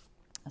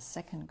a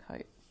second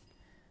coat.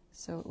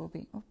 So it will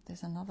be, oh,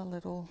 there's another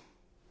little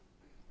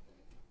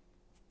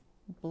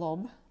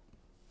blob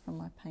from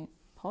my paint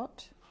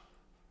pot.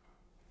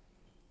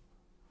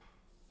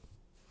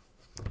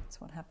 That's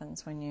what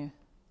happens when you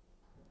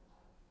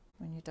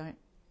don't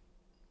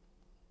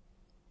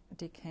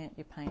decant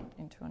your paint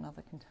into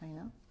another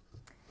container.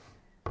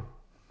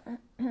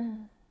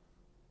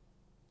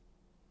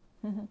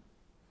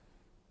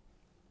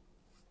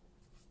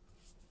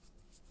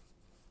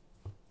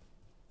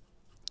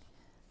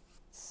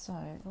 So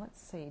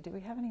let's see, do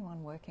we have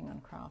anyone working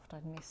on craft? I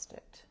missed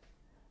it.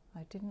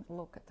 I didn't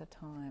look at the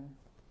time.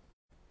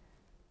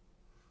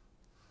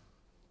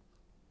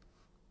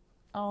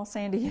 Oh,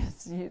 Sandy,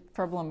 yes, your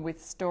problem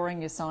with storing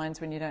your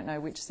signs when you don't know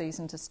which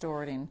season to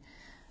store it in,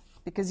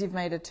 because you've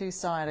made it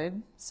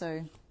two-sided.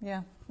 So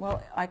yeah,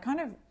 well, I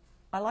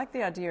like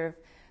the idea of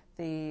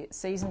the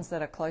seasons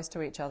that are close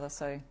to each other.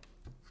 So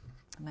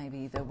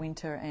maybe the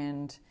winter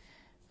and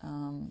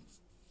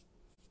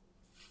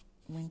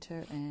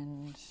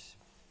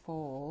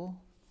fall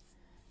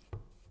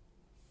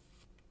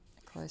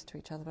close to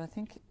each other. But I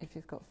think if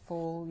you've got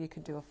fall, you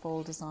could do a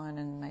fall design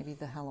and maybe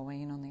the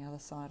Halloween on the other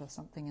side or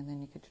something, and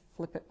then you could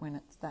flip it when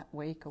it's that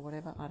week or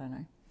whatever. I don't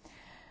know.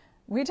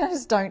 We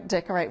just don't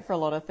decorate for a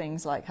lot of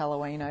things like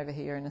Halloween over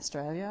here in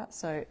Australia,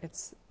 so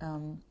it's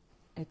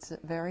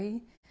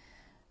very,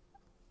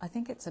 I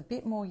think it's a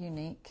bit more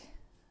unique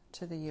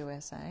to the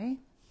USA.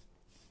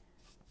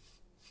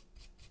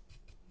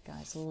 You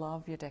guys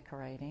love your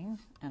decorating,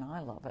 and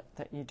I love it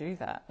that you do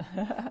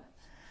that.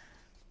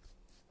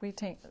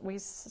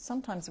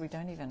 Sometimes we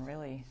don't even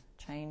really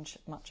change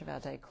much of our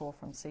decor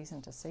from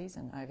season to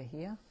season over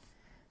here.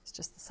 It's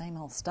just the same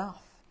old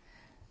stuff.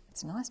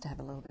 It's nice to have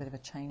a little bit of a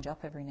change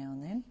up every now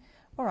and then.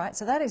 All right,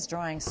 so that is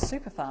drying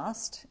super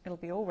fast. It'll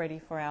be all ready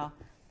for our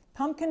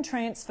pumpkin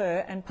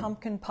transfer and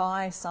pumpkin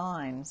pie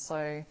sign.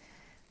 So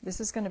this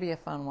is going to be a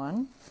fun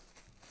one.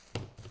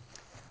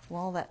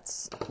 While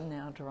that's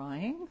now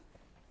drying,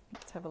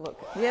 let's have a look.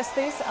 Yes,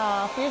 these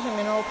are Fusion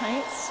Mineral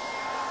Paints.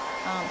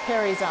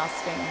 Perry's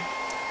asking.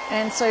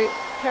 And so,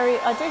 Perry,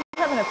 I do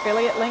have an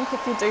affiliate link.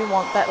 If you do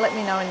want that, let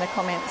me know in the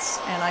comments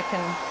and I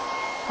can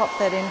pop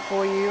that in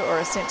for you, or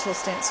Essential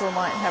Stencil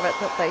might have it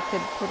that they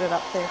could put it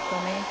up there for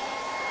me.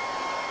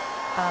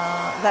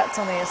 That's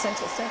on the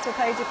Essential Stencil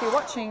page. If you're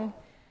watching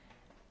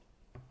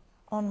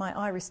on my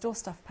I Restore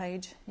Stuff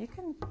page, you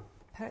can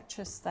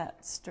purchase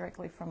that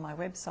directly from my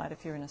website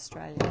if you're in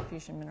Australia,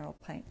 Fusion Mineral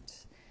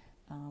Paint.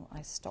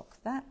 I stock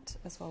that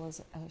as well as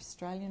an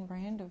Australian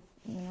brand of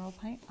mineral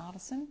paint,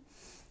 Artisan.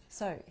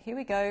 So here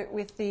we go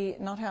with the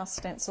Knot House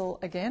stencil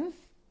again,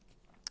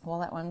 while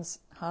that one's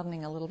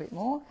hardening a little bit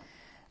more.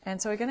 And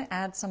so we're going to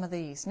add some of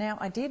these. Now,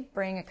 I did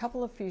bring a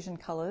couple of fusion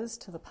colours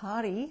to the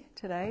party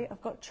today.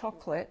 I've got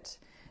chocolate,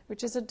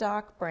 which is a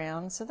dark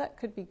brown, so that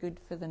could be good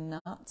for the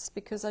nuts,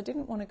 because I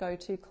didn't want to go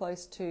too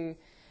close to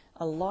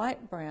a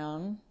light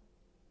brown,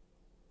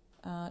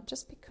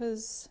 just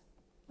because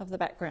of the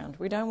background.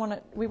 We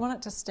want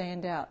it to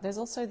stand out. There's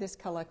also this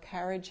colour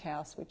Carriage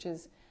House, which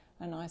is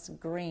a nice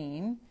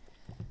green.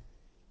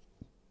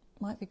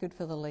 Might be good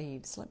for the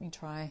leaves. Let me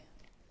try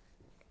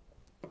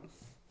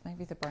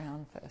maybe the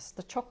brown first,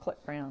 the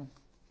chocolate brown.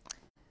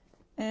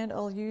 And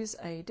I'll use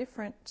a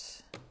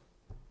different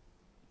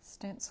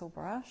stencil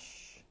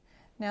brush.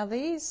 Now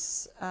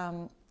these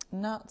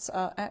nuts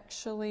are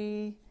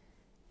actually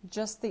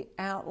just the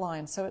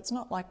outline, so it's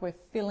not like we're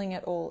filling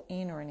it all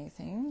in or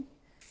anything.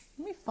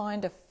 Let me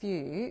find a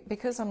few,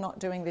 because I'm not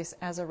doing this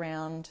as a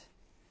round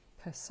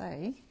per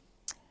se.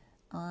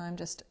 I'm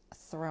just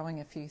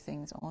throwing a few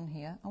things on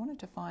here. I wanted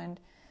to find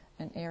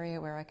an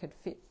area where I could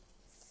fit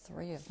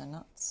 3 of the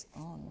nuts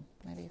on.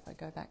 Maybe if I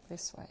go back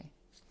this way.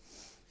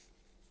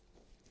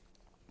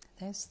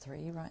 There's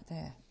 3 right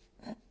there.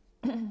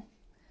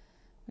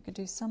 We could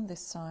do some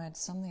this side,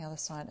 some the other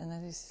side, and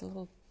there's these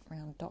little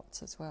round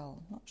dots as well.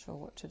 I'm not sure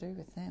what to do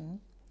with them.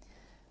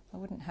 I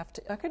wouldn't have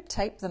to, I could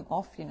tape them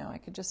off, you know, I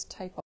could just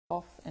tape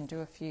off and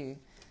do a few.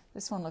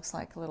 This one looks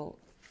like a little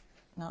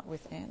nut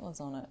with antlers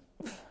on it.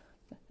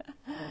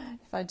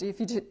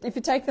 If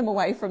you take them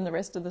away from the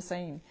rest of the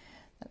scene,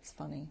 that's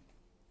funny.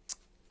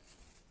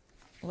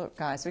 Look,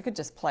 guys, we could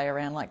just play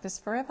around like this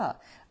forever.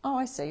 Oh,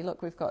 I see.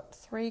 Look, we've got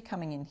 3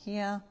 coming in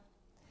here.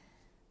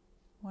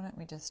 Why don't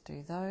we just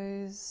do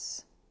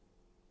those?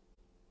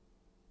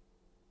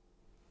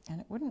 And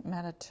it wouldn't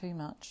matter too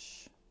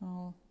much.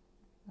 Oh,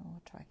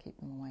 I'll try to keep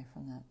them away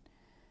from that.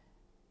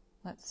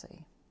 Let's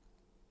see.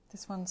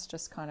 This one's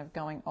just kind of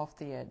going off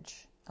the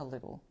edge a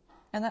little,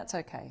 and that's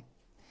okay.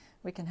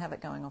 We can have it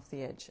going off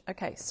the edge.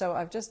 Okay, so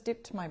I've just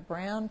dipped my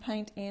brown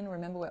paint in.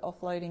 Remember, we're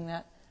offloading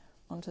that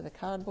onto the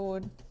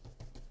cardboard.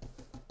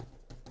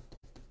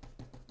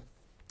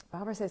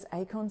 Barbara says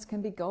acorns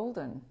can be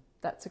golden.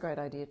 That's a great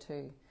idea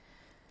too.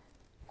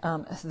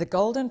 The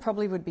golden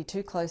probably would be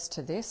too close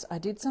to this. I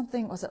did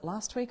something, was it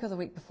last week or the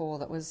week before,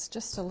 that was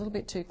just a little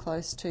bit too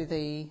close to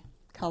the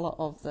colour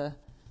of the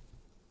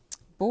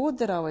board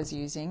that I was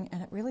using,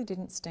 and it really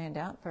didn't stand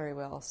out very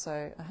well,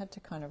 so I had to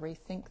kind of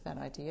rethink that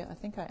idea. I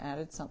think I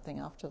added something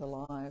after the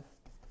live.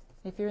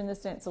 If you're in the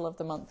Stencil of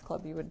the Month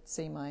Club, you would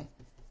see my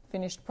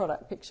finished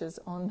product pictures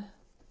on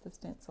the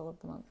Stencil of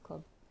the Month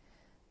Club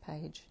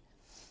page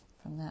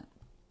from that.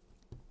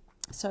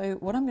 So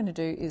what I'm going to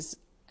do is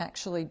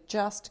actually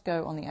just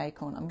go on the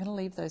acorn. I'm going to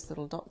leave those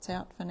little dots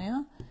out for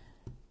now,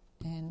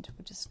 and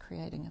we're just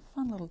creating a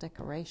fun little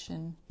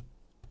decoration.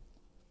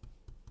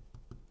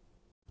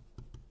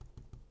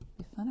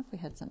 fun if we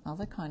had some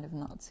other kind of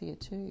nuts here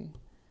too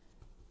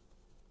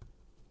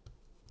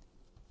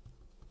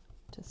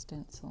to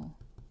stencil.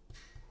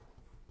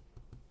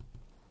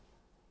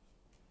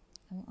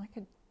 And I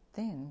could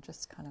then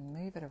just kind of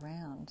move it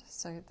around.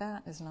 So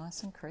that is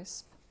nice and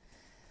crisp.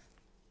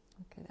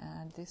 We could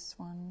add this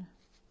one.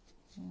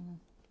 We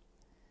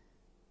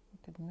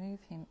could move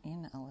him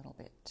in a little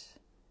bit.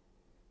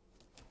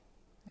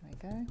 There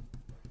we go.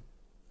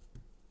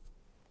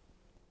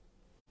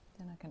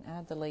 Then I can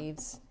add the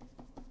leaves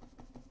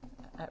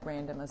at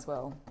random as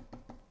well.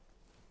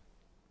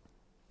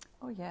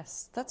 Oh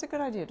yes, that's a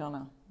good idea,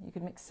 Donna. You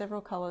could mix several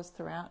colours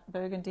throughout.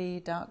 Burgundy,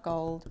 dark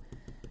gold,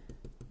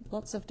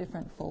 lots of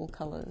different fall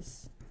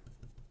colours.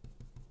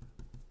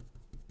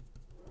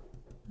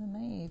 I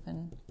may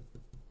even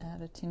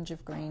add a tinge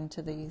of green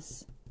to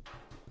these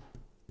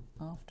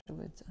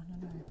afterwards. I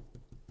don't know.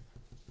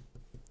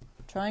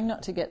 Trying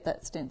not to get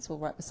that stencil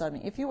right beside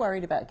me. If you're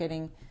worried about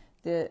getting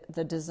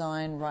the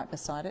design right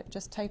beside it,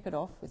 just tape it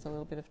off with a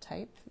little bit of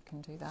tape. You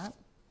can do that.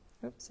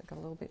 Oops, I got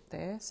a little bit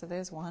there. So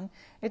there's one.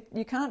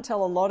 You can't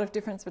tell a lot of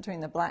difference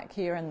between the black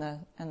here and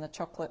the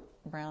chocolate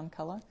brown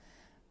colour,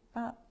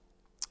 but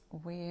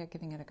we're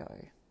giving it a go.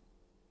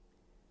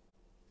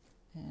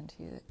 And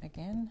here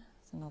again,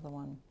 there's another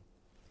one.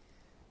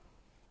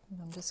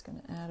 And I'm just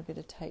going to add a bit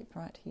of tape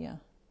right here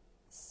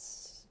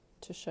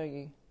to show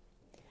you,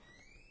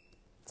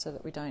 so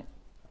that we don't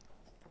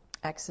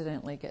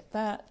accidentally get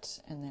that,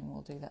 and then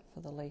we'll do that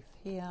for the leaf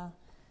here.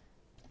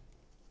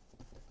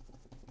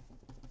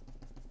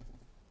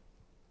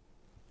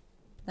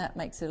 That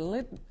makes it a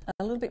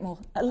little bit more,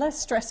 less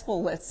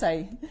stressful, let's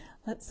say.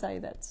 Let's say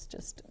that's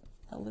just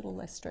a little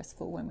less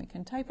stressful when we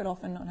can tape it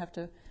off and not have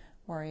to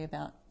worry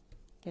about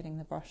getting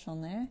the brush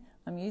on there.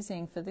 I'm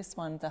using for this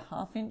one the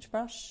 1/2 inch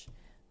brush,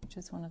 which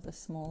is one of the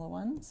smaller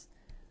ones.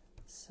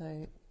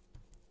 So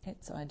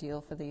it's ideal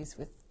for these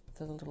with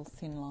the little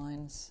thin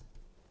lines.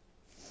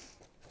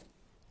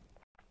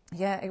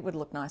 Yeah, it would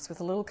look nice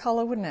with a little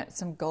colour, wouldn't it?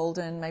 Some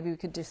golden, maybe we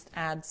could just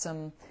add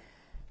some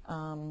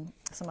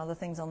other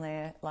things on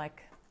there,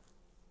 like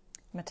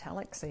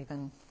metallics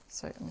even.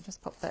 So let me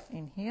just pop that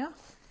in here.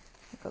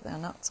 We've got our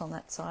nuts on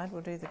that side.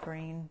 We'll do the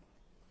green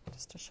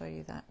just to show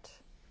you that.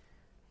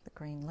 The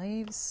green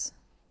leaves.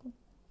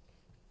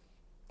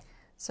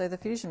 So the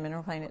Fusion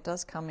Mineral Paint, it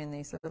does come in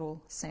these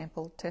little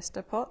sample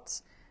tester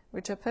pots,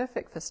 which are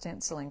perfect for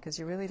stenciling because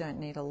you really don't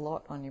need a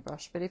lot on your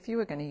brush. But if you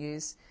were going to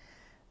use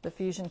the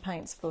Fusion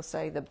paints for,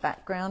 say, the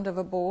background of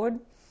a board,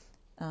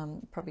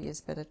 probably is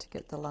better to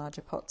get the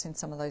larger pots in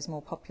some of those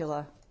more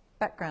popular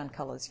background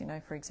colours. You know,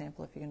 for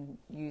example, if you can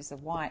use the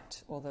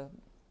white or the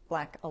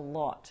black a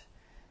lot,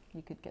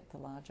 you could get the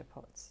larger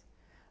pots.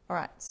 All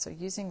right, so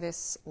using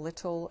this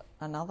little,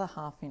 another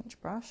 1/2 inch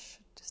brush,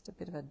 just a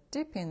bit of a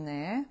dip in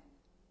there.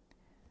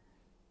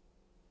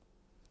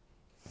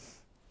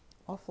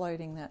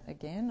 Offloading that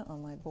again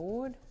on my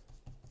board.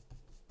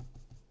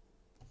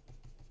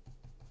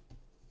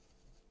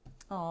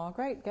 Oh,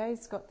 great.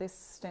 Gay's got this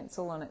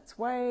stencil on its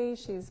way.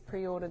 She's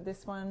pre-ordered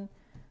this one.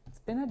 It's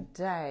been a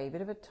day,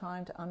 bit of a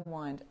time to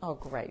unwind. Oh,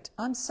 great.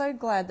 I'm so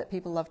glad that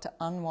people love to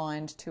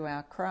unwind to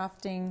our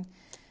crafting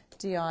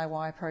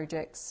DIY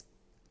projects.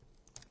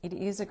 It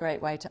is a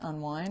great way to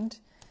unwind.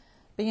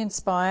 Be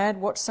inspired,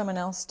 watch someone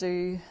else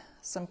do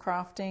some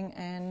crafting,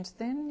 and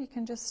then you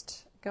can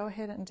just go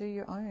ahead and do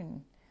your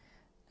own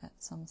at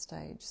some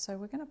stage. So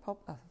we're going to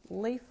pop a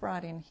leaf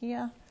right in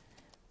here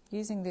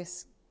using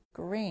this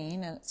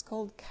green, and it's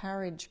called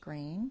Carriage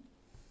Green.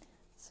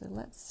 So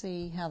let's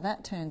see how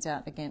that turns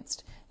out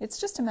against. It's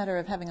just a matter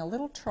of having a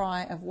little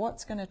try of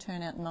what's going to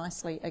turn out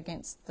nicely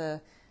against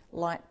the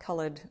light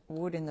coloured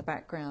wood in the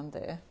background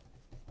there.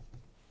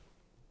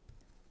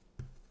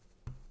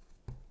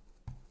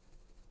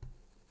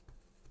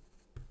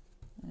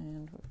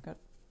 And we've got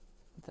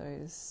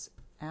those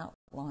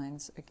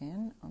outlines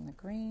again on the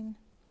green.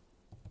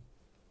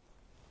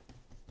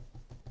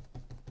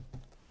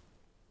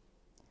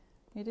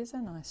 It is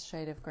a nice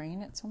shade of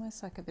green. It's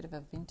almost like a bit of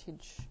a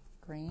vintage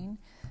green.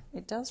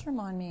 It does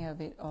remind me a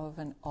bit of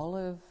an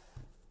olive,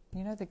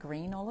 you know, the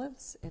green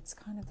olives? It's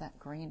kind of that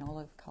green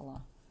olive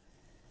colour.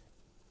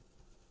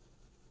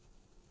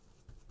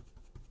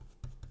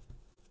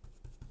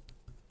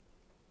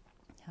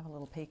 Have a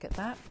little peek at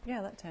that.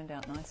 Yeah, that turned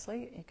out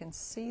nicely. You can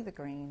see the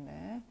green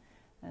there,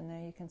 and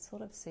there you can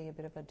sort of see a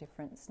bit of a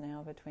difference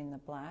now between the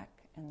black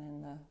and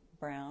then the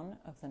brown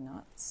of the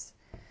nuts.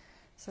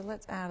 So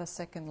let's add a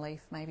second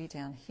leaf maybe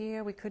down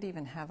here. We could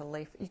even have a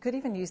leaf. You could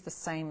even use the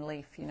same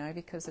leaf, you know,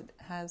 because it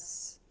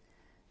has,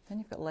 then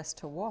you've got less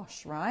to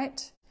wash,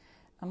 right?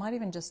 I might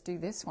even just do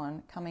this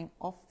one coming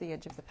off the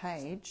edge of the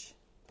page.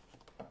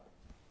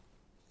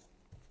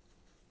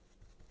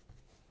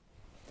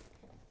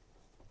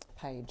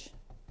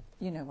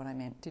 You know what I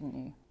meant, didn't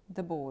you?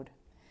 The board.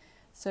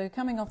 So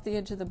coming off the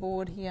edge of the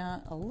board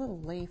here, a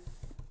little leaf.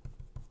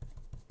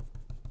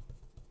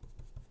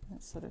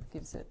 That sort of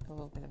gives it a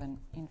little bit of an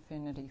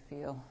infinity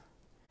feel,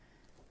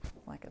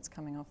 like it's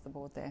coming off the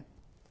board there.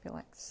 I feel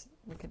like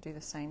we could do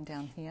the same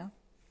down here.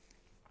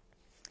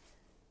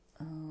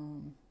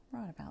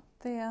 Right about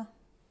there.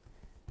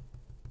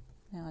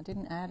 Now I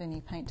didn't add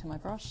any paint to my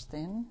brush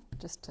then,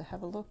 just to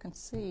have a look and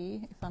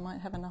see if I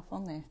might have enough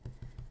on there.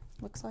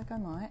 Looks like I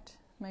might,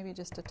 maybe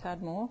just a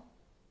tad more.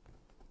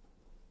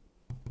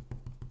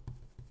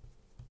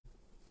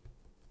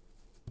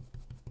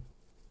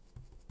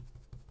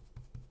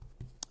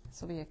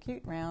 This will be a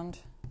cute round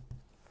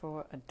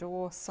for a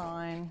door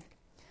sign,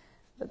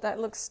 but that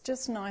looks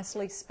just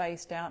nicely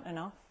spaced out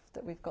enough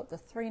that we've got the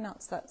 3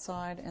 nuts that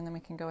side, and then we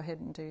can go ahead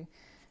and do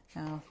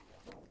our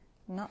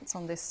nuts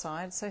on this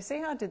side. So see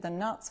how I did the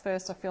nuts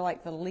first? I feel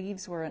like the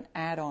leaves were an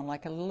add-on,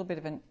 like a little bit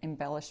of an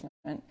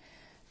embellishment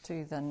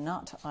to the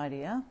nut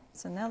idea.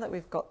 So now that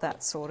we've got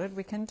that sorted,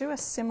 we can do a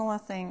similar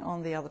thing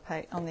on the other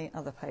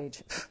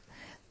page,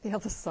 the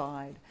other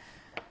side.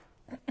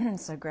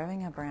 So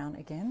grabbing our brown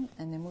again,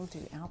 and then we'll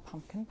do our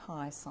pumpkin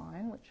pie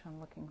sign, which I'm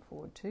looking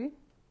forward to.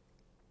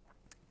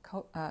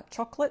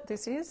 Chocolate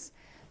this is.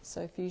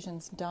 So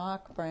Fusion's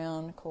dark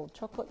brown called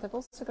chocolate. They've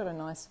also got a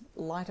nice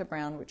lighter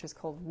brown which is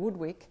called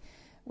woodwick,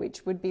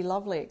 which would be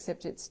lovely,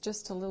 except it's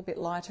just a little bit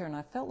lighter, and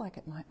I felt like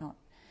it might not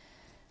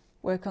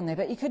work on there.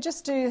 But you could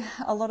just do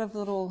a lot of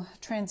little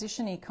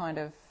transition-y kind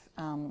of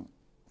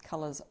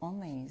colours on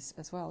these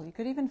as well. You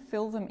could even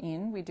fill them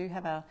in. We do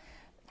have our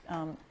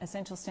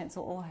Essential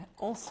Stencil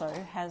also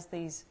has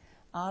these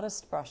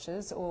artist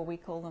brushes, or we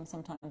call them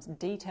sometimes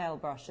detail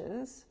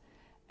brushes,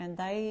 and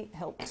they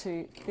help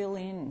to fill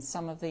in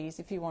some of these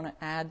if you want to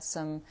add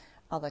some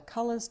other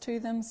colours to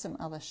them, some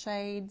other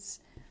shades.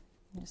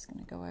 I'm just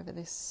going to go over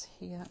this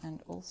here,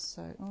 and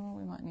also, oh,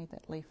 we might need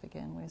that leaf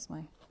again. Where's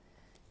my,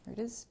 there it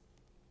is.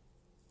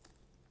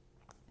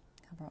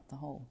 Cover up the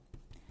hole.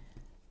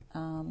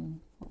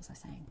 What was I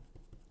saying?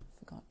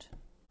 Forgot.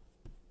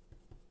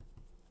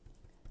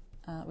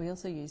 We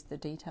also use the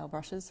detail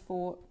brushes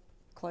for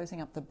closing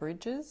up the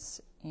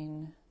bridges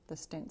in the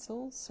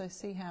stencils. So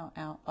see how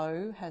our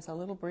O has a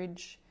little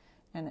bridge,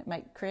 and it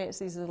creates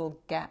these little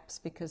gaps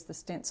because the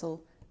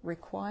stencil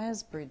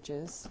requires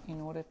bridges in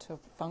order to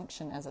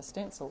function as a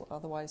stencil.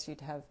 Otherwise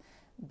you'd have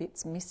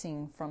bits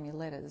missing from your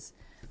letters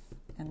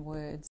and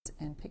words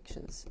and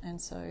pictures. And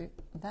so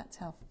that's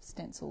how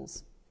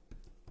stencils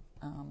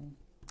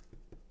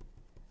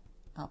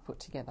are put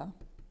together.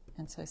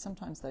 And so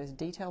sometimes those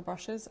detail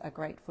brushes are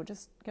great for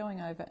just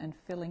going over and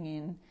filling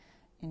in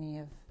any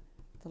of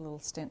the little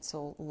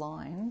stencil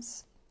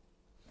lines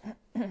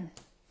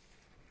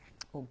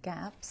or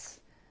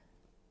gaps.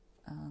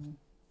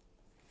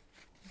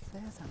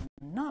 There's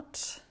a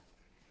nut.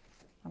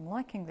 I'm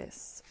liking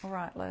this. All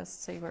right, let's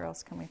see where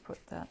else can we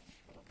put that.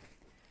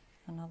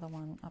 Another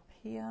one up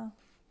here.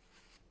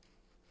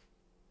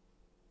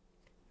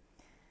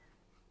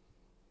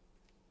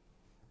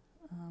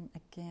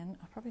 Again,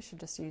 I probably should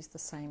just use the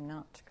same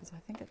nut because I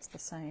think it's the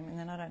same, and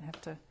then I don't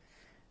have to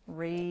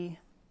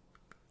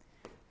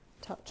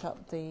touch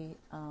up the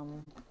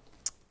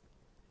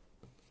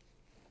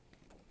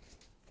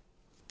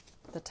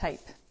tape.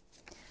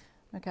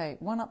 Okay,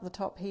 one up the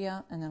top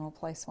here, and then I'll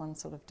place one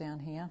sort of down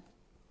here.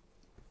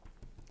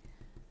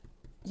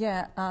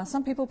 Yeah,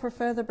 some people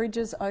prefer the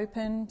bridges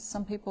open.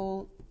 Some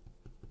people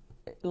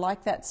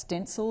like that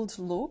stenciled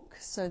look,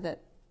 so that,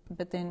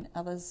 but then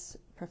others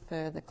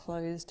prefer the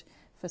closed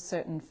for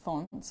certain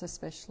fonts,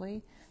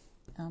 especially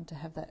to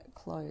have that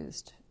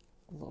closed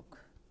look.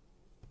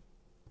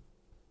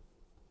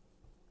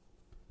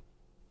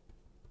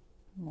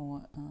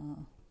 More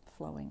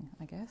flowing,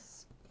 I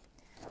guess.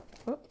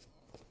 Oop.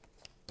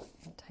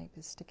 The tape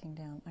is sticking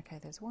down. Okay,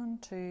 there's 1,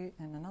 2,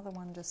 and another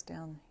one just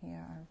down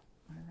here,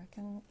 I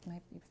reckon,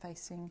 maybe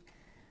facing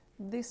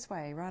this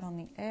way, right on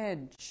the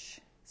edge.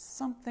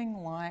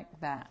 Something like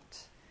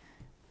that.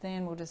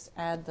 Then we'll just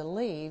add the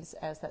leaves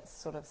as that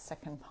sort of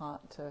second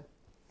part to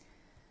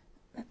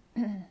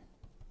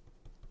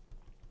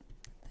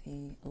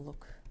the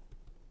look,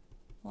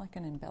 like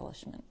an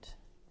embellishment.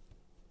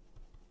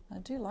 I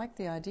do like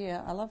the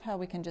idea. I love how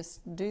we can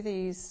just do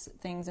these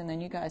things and then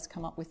you guys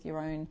come up with your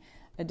own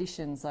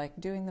additions, like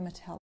doing the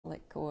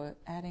metallic or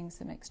adding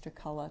some extra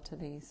colour to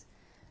these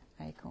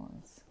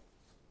acorns.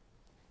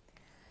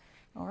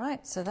 All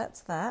right, so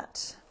that's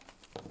that.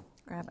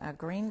 Grab our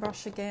green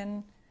brush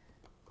again.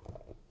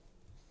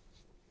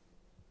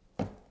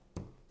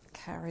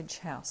 Carriage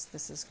house,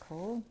 this is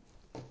called.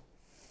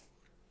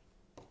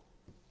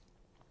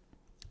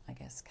 I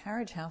guess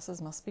carriage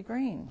houses must be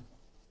green.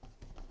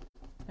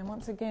 And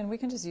once again, we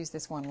can just use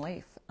this one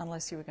leaf,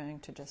 unless you were going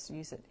to just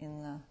use it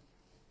in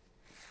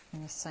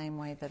the same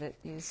way that it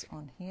is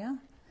on here.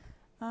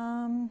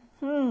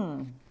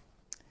 To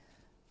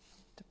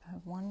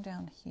have one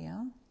down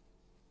here,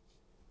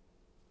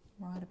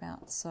 right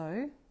about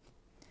so.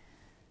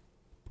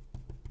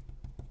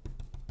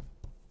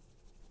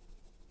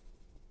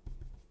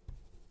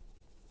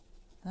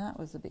 That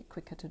was a bit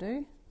quicker to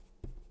do.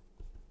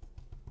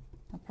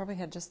 I probably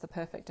had just the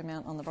perfect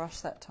amount on the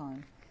brush that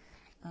time.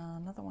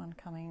 Another one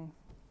coming.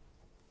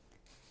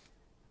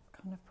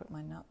 I've kind of put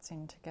my nuts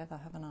in together,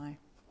 haven't I?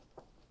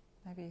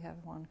 Maybe you have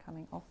one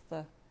coming off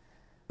the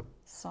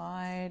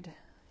side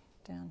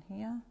down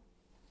here,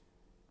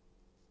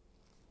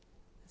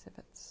 as if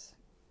it's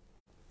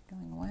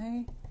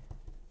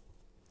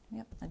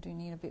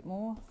need a bit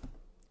more.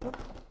 Oop.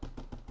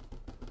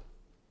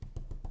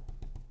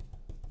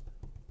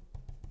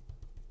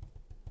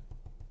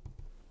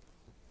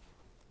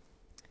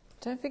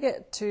 Don't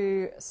forget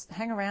to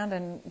hang around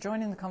and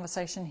join in the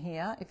conversation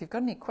here. If you've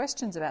got any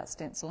questions about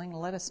stenciling,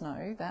 let us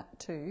know that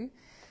too.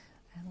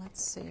 And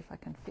let's see if I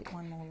can fit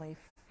one more leaf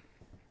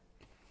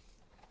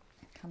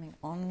coming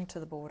onto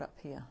the board up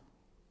here.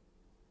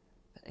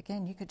 But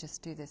again, you could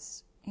just do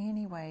this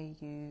any way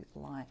you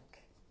like.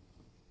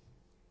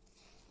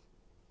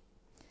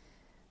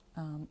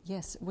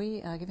 Yes,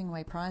 we are giving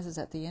away prizes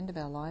at the end of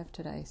our live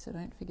today, so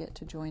don't forget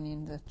to join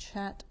in the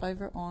chat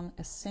over on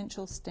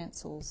Essential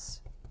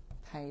Stencils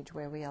page,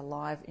 where we are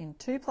live in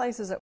two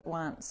places at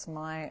once,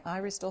 my I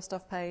Restore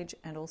Stuff page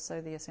and also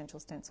the Essential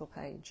Stencil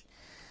page.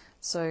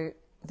 So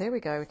there we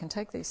go. We can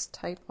take this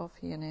tape off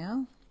here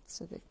now,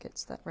 so that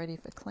gets that ready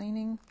for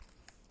cleaning.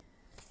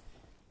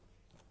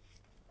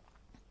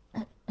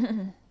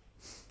 And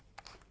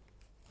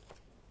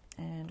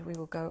we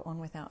will go on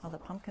with our other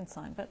pumpkin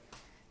sign. But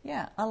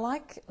yeah, I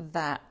like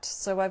that.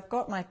 So I've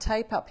got my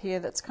tape up here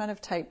that's kind of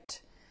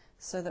taped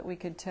so that we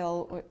could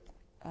tell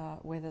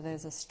whether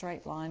there's a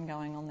straight line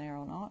going on there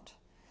or not.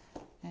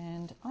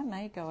 And I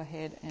may go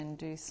ahead and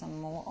do some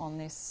more on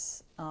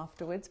this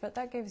afterwards, but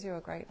that gives you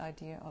a great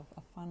idea of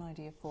a fun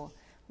idea for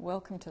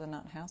welcome to the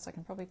nut house. I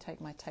can probably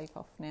take my tape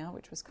off now,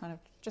 which was kind of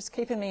just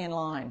keeping me in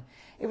line.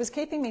 It was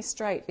keeping me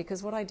straight,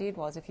 because what I did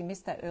was, if you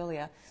missed that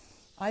earlier,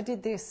 I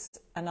did this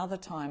another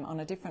time on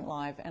a different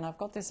live, and I've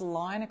got this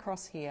line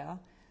across here,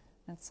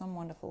 and some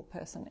wonderful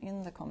person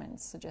in the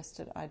comments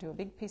suggested I do a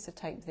big piece of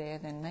tape there,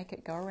 then make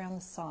it go around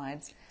the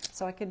sides,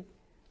 so I could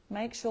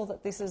make sure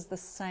that this is the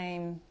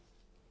same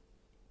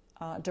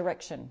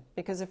direction,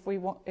 because if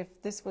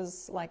this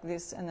was like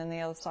this and then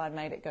the other side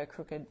made it go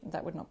crooked,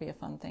 that would not be a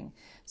fun thing.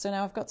 So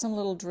now I've got some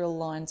little drill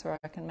lines where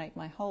I can make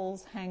my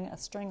holes, hang a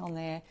string on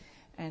there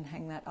and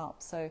hang that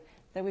up. So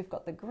there we've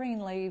got the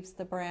green leaves,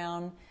 the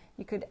brown.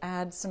 You could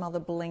add some other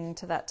bling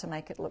to that to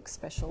make it look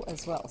special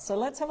as well. So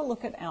let's have a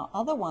look at our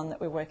other one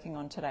that we're working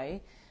on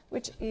today,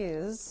 which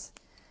is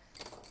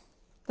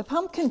the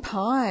pumpkin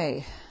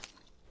pie.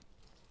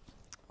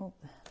 Oh,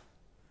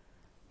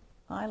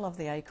 I love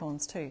the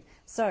acorns too.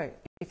 So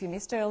if you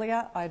missed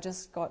earlier, I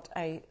just got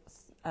a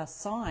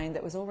sign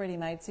that was already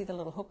made. See the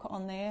little hook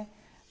on there?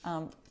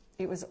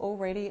 It was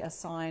already a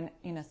sign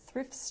in a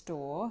thrift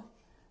store,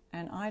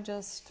 and I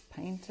just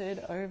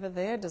painted over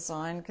their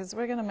design because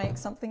we're going to make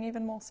something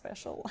even more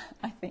special,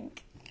 I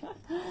think.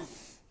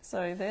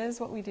 So there's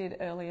what we did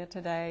earlier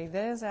today.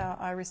 There's our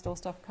I Restore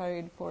Stuff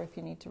code for if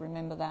you need to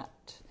remember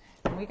that.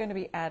 And we're going to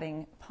be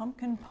adding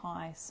pumpkin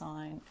pie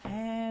sign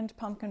and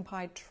pumpkin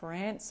pie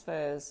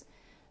transfers.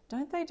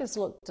 Don't they just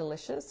look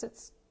delicious?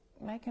 It's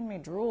making me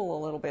drool a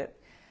little bit.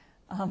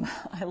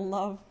 I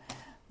love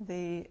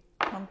the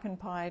pumpkin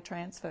pie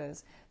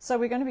transfers. So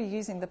we're going to be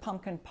using the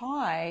pumpkin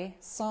pie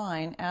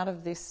sign out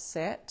of this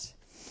set.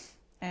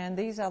 And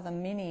these are the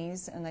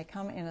minis, and they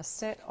come in a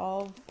set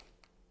of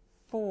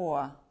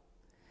 4.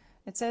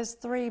 It says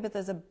 3, but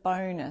there's a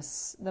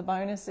bonus. The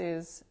bonus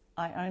is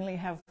I only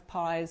have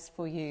pies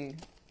for you.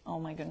 Oh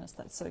my goodness,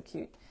 that's so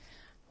cute.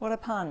 What a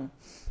pun.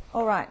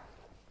 All right,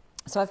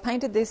 so I've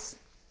painted this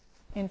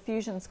in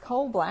Fusion's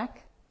Coal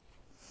Black,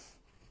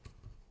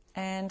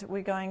 and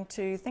we're going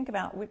to think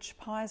about which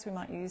pies we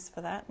might use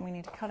for that. And we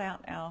need to cut out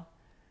our,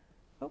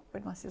 oh,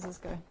 where'd my scissors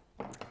go?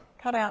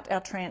 Cut out our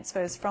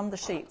transfers from the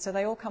sheet. So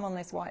they all come on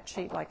this white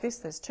sheet like this.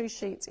 There's 2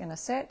 sheets in a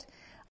set.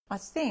 I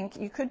think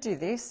you could do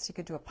this. You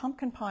could do a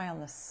pumpkin pie on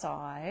the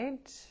side.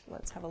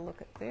 Let's have a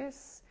look at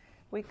this.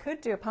 We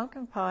could do a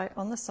pumpkin pie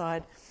on the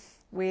side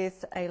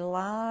with a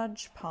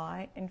large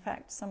pie. In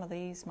fact, some of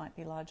these might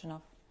be large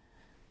enough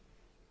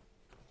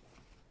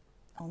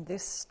on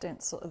this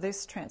stencil,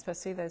 this transfer.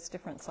 See those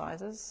different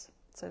sizes?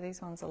 So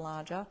these ones are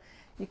larger.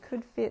 You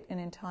could fit an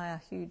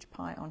entire huge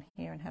pie on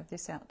here and have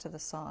this out to the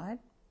side.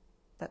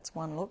 That's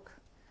one look.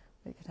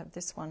 You could have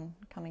this one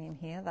coming in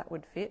here. That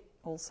would fit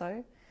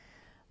also.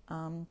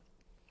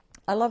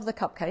 I love the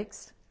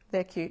cupcakes.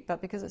 They're cute, but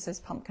because it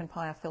says pumpkin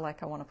pie, I feel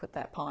like I want to put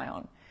that pie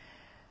on.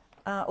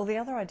 Or the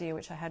other idea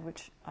which I had,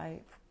 which I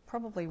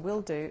probably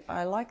will do,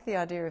 I like the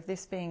idea of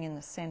this being in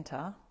the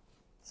center.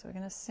 So we're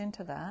going to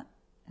center that,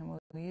 and we'll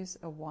use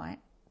a white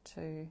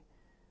to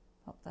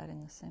pop that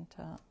in the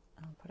center.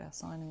 Put our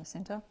sign in the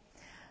center.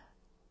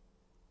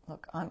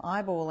 Look, I'm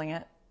eyeballing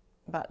it,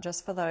 but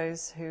just for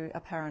those who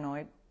are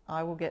paranoid,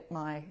 I will get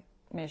my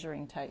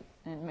measuring tape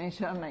and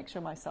measure and make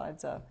sure my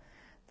sides are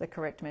the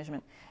correct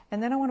measurement.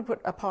 And then I want to put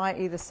a pie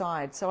either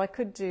side. So I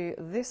could do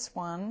this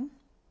one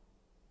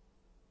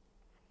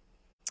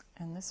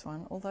and this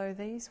one, although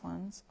these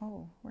ones,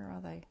 oh, where are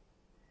they?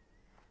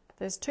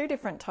 There's 2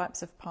 different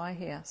types of pie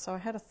here. So I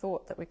had a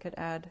thought that we could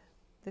add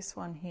this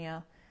one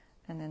here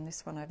and then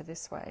this one over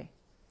this way.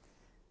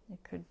 You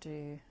could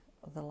do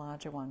the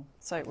larger one.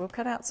 So we'll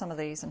cut out some of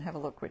these and have a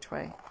look which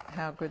way,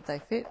 how good they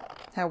fit,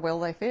 how well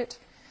they fit.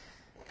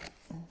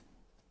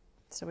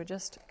 So we're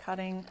just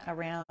cutting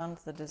around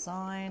the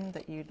design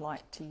that you'd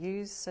like to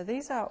use. So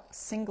these are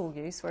single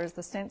use, whereas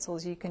the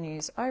stencils you can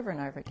use over and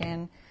over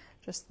again.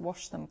 just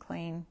wash them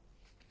clean.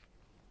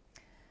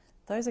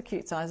 Those are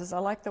cute sizes. I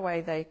like the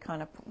way they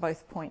kind of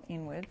both point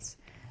inwards.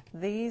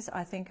 These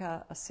I think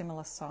are a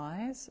similar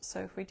size. So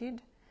if we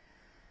did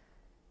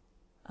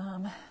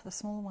the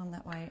smaller one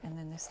that way, and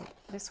then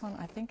this one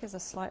I think is a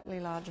slightly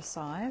larger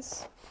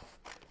size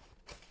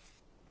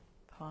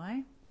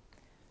pie.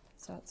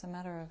 So it's a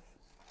matter of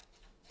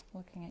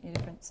looking at your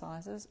different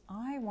sizes.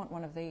 I want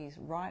one of these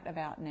right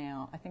about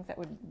now. I think that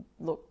would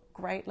look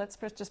great. Let's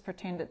just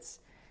pretend it's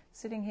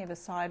sitting here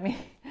beside me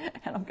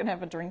and I'm going to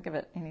have a drink of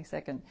it any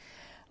second.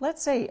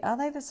 Let's see, are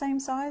they the same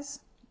size?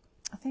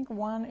 I think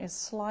one is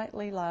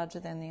slightly larger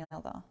than the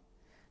other.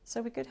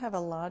 So we could have a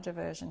larger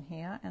version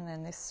here and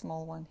then this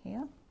small one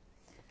here.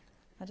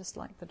 I just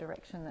like the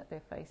direction that they're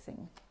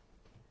facing.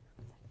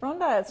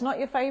 Rhonda, it's not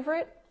your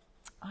favourite?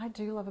 I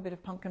do love a bit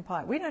of pumpkin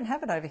pie. We don't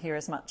have it over here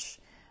as much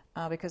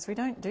because we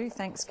don't do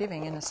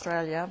Thanksgiving in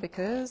Australia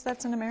because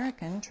that's an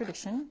American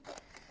tradition.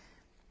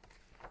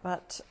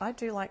 But I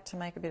do like to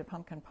make a bit of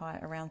pumpkin pie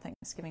around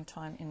Thanksgiving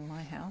time in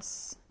my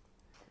house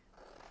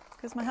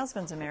because my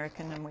husband's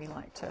American and we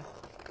like to,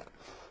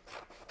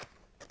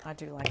 I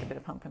do like a bit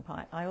of pumpkin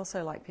pie. I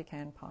also like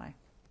pecan pie.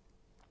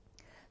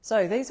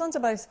 So these ones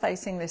are both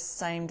facing this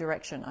same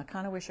direction. I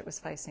kind of wish it was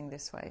facing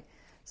this way.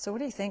 So what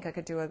do you think? I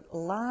could do a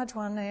large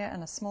one there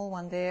and a small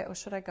one there, or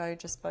should I go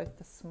just both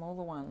the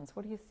smaller ones?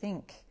 What do you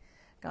think,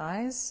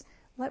 guys?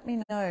 Let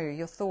me know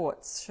your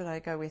thoughts. Should I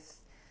go with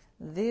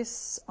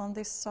this on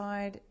this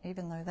side,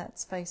 even though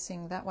that's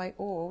facing that way,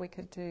 or we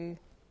could do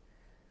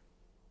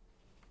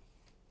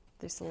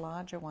this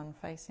larger one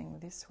facing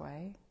this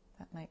way.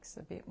 That makes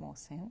a bit more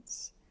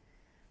sense.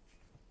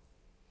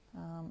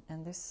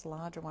 And this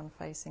larger one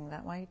facing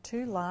that way.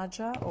 Two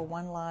larger or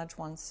one large,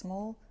 one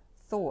small.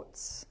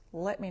 Thoughts?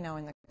 Let me know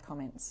in the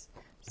comments.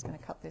 I'm just going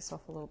to cut this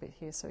off a little bit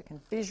here so we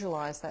can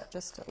visualize that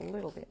just a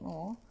little bit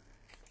more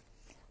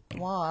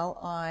while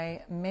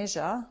I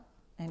measure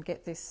and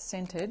get this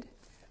centered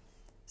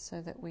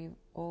so that we've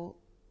all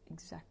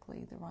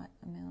exactly the right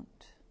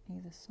amount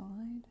either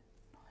side.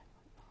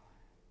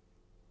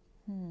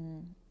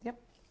 9.9. Yep,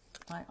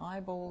 I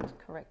eyeballed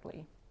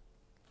correctly.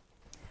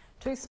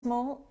 Too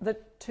small, the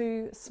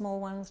two small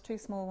ones,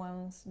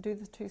 do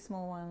the two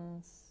small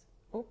ones.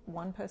 Oh,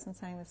 one person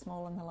saying the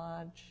small and the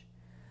large.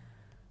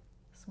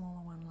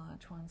 Smaller one,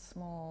 large one,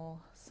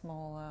 small,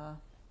 smaller.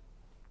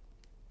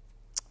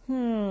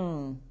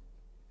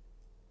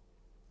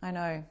 I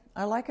know,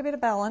 I like a bit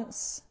of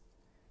balance.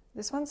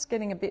 This one's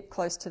getting a bit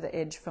close to the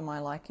edge for my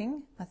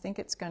liking. I think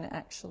it's going to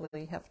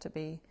actually have to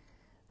be,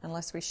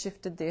 unless we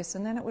shifted this,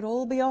 and then it would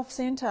all be off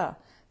center.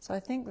 So I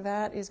think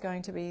that is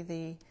going to be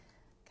the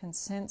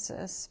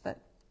consensus, but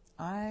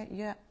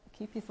yeah,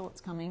 keep your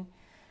thoughts coming.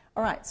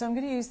 All right, so I'm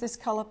going to use this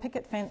color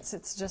Picket Fence.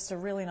 It's just a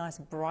really nice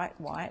bright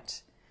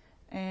white.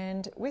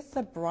 And with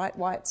the bright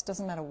whites,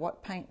 doesn't matter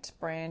what paint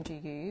brand you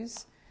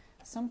use,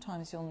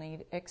 sometimes you'll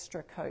need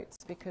extra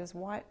coats because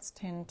whites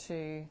tend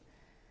to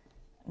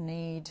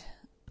need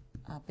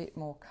a bit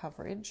more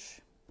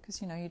coverage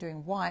because, you know, you're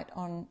doing white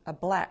on a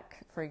black,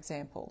 for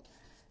example.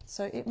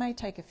 So it may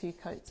take a few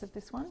coats of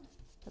this one,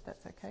 but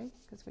that's okay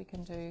because we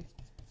can do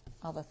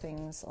other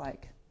things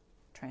like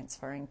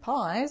transferring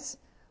pies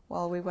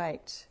while we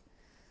wait.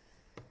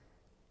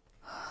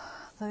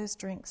 Those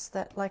drinks,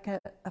 that like a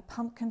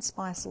pumpkin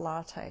spice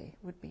latte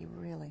would be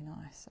really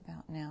nice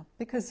about now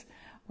because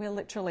we're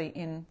literally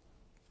in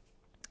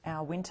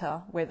our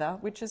winter weather,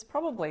 which is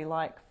probably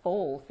like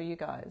fall for you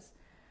guys.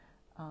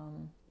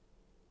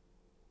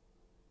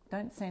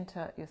 Don't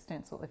center your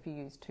stencil if you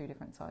use two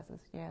different sizes.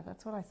 Yeah,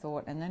 that's what I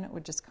thought. And then it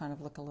would just kind of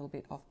look a little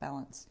bit off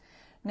balance.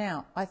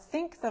 Now, I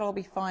think that I'll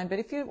be fine, but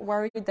if you're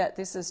worried that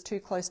this is too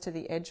close to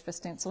the edge for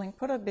stenciling,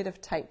 put a bit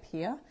of tape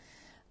here,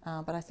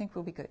 but I think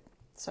we'll be good.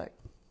 So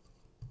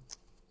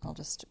I'll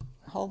just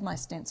hold my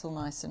stencil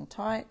nice and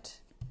tight.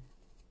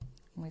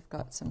 We've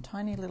got some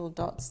tiny little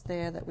dots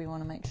there that we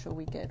want to make sure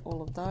we get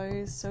all of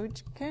those. So we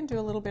can do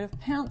a little bit of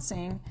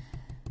pouncing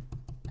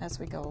as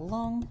we go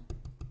along.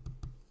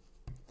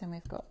 Then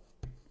we've got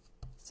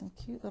some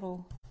cute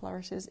little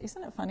flourishes.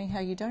 Isn't it funny how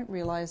you don't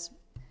realize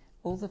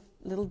all the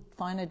little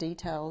finer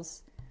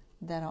details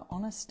that are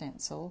on a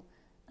stencil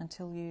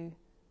until you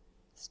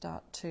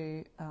start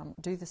to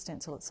do the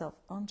stencil itself.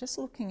 I'm just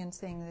looking and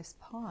seeing this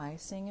pie,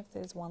 seeing if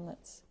there's one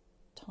that's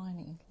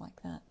tiny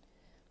like that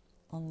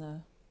on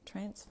the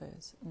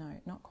transfers. No,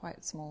 not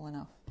quite small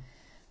enough.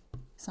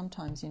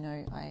 Sometimes, you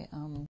know, I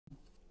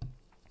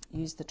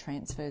use the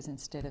transfers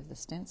instead of the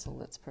stencil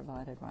that's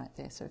provided right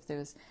there. So if there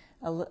was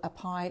a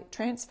pie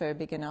transfer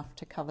big enough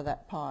to cover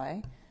that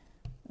pie,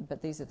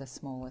 but these are the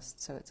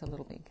smallest, so it's a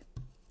little big.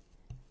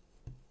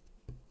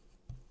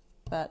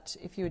 But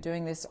if you were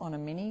doing this on a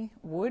mini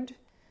wood,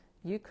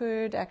 you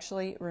could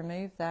actually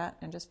remove that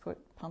and just put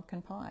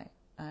pumpkin pie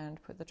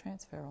and put the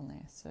transfer on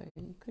there. So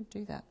you could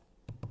do that.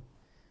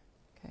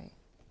 Okay,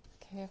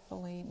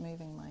 carefully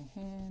moving my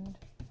hand.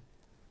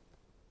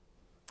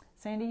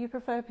 Sandy, you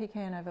prefer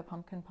pecan over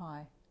pumpkin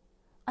pie?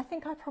 I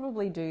think I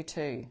probably do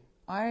too.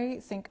 I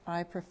think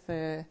I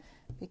prefer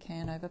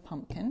pecan over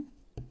pumpkin.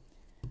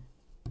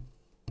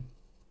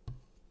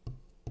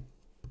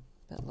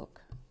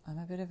 I'm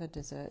a bit of a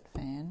dessert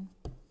fan,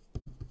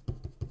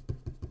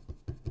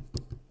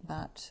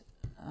 but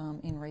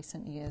in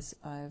recent years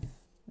I've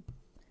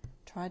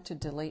tried to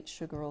delete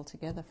sugar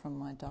altogether from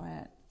my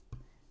diet.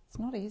 It's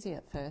not easy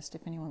at first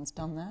if anyone's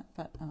done that,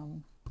 but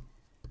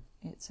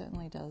it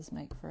certainly does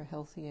make for a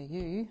healthier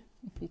you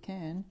if you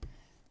can.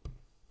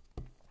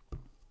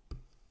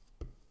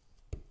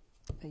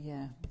 But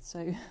yeah,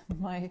 so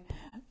my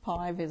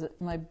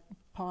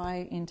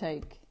pie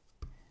intake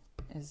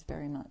is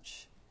very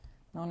much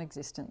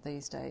non-existent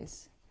these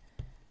days.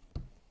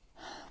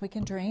 We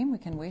can dream, we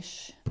can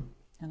wish,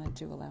 and I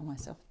do allow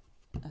myself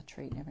a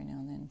treat every now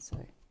and then, so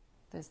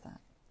there's that.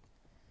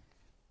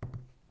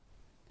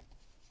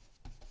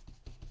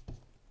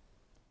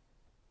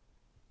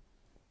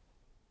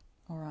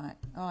 All right.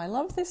 Oh, I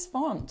love this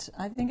font.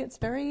 I think it's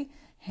very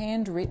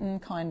handwritten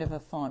kind of a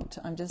font.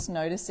 I'm just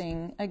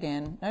noticing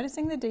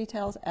the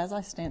details as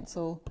I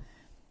stencil,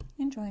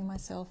 enjoying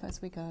myself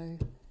as we go.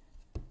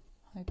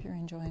 Hope you're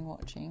enjoying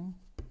watching.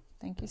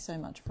 Thank you so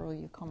much for all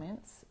your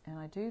comments. And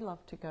I do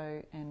love to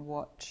go and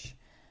watch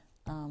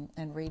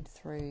and read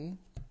through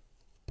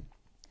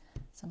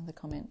some of the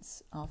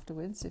comments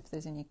afterwards. If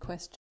there's any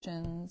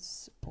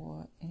questions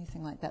or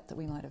anything like that that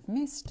we might have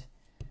missed,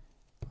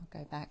 I'll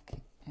go back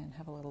and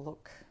have a little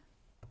look,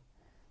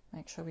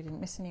 make sure we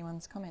didn't miss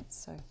anyone's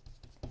comments. So,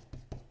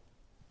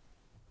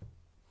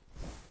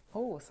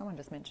 oh, someone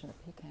just mentioned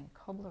a pecan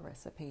cobbler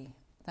recipe.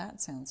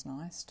 That sounds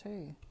nice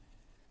too.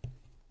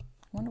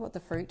 I wonder what the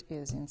fruit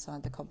is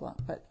inside the cobbler,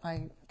 but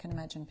I can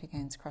imagine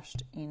pecans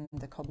crushed in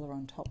the cobbler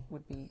on top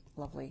would be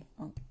lovely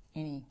on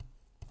any,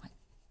 like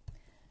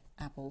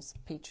apples,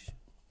 peach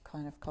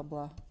kind of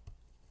cobbler,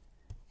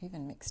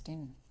 even mixed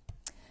in.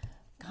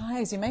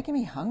 Guys, you're making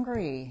me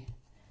hungry.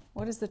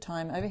 What is the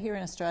time? Over here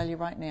in Australia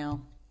right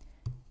now,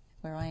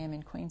 where I am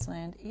in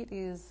Queensland, it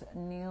is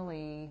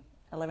nearly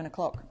 11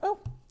 o'clock. Oh,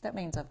 that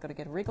means I've got to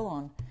get a wriggle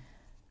on.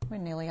 We're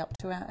nearly up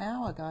to our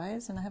hour,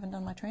 guys, and I haven't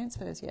done my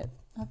transfers yet.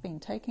 I've been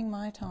taking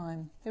my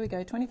time. There we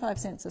go, 25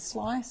 cents a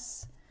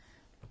slice.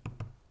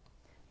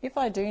 If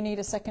I do need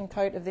a second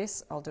coat of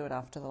this, I'll do it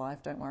after the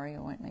live. Don't worry, I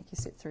won't make you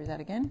sit through that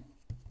again.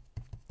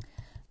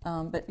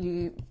 But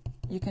you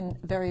can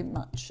very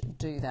much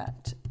do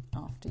that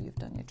after you've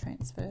done your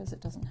transfers.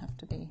 It doesn't have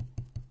to be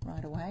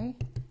right away.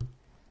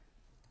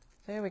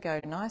 There we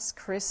go, nice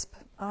crisp.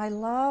 I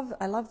love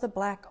the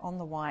black on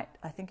the white.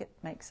 I think it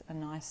makes a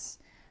nice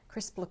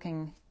crisp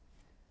looking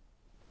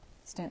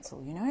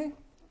stencil, you know.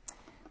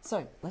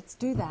 So let's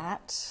do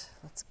that.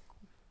 Let's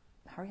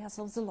hurry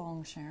ourselves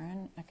along,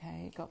 Sharon.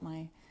 Okay, got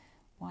my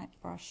white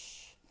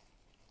brush.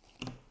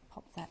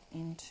 Pop that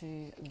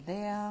into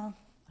there.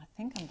 I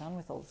think I'm done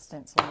with all the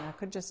stenciling. I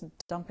could just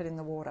dump it in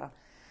the water.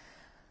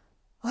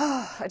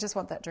 Oh, I just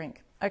want that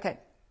drink. Okay,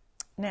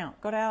 now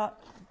got our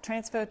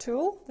transfer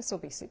tool. This will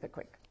be super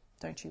quick,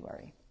 don't you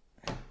worry.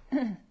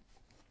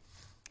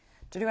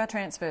 To do our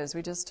transfers,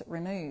 we just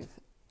remove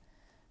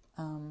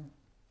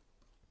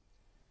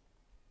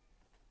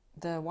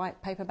the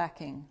white paper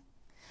backing.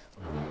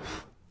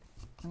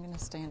 I'm going to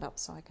stand up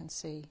so I can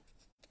see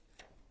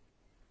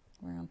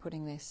where I'm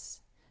putting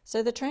this.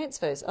 So the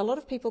transfers, a lot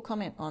of people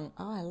comment on,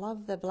 oh, I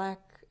love the black,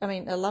 I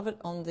love it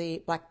on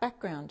the black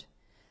background.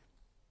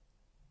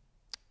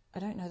 I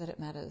don't know that it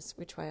matters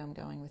which way I'm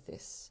going with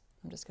this.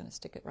 I'm just going to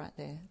stick it right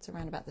there. It's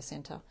around about the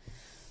center.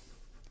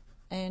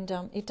 And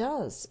it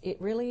does. It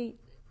really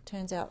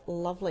turns out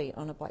lovely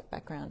on a black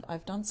background.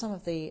 I've done some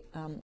of the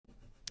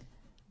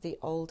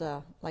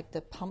older, like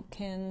the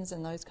pumpkins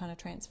and those kind of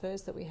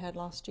transfers that we had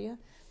last year.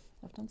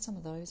 I've done some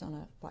of those on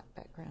a black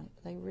background.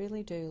 They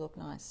really do look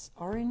nice.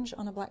 Orange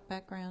on a black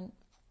background,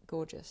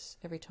 gorgeous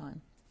every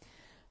time.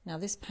 Now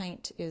this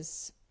paint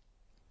is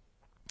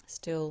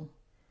still,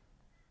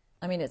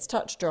 it's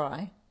touch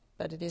dry,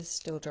 but it is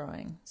still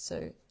drying.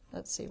 So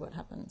let's see what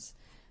happens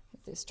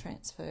with this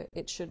transfer.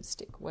 It should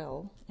stick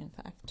well, in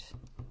fact.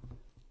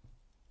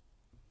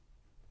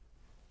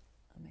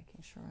 I'm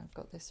making sure I've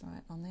got this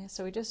right on there.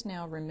 So we're just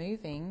now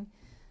removing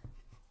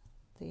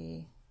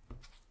the,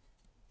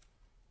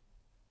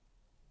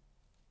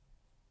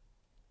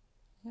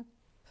 yep,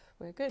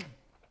 we're good.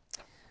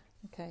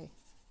 Okay,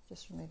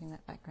 just removing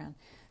that background.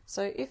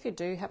 So if you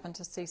do happen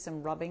to see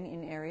some rubbing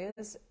in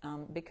areas,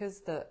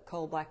 because the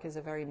coal black is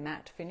a very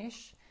matte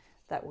finish,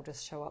 that will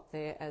just show up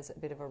there as a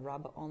bit of a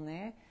rub on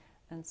there.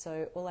 And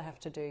so all I have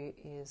to do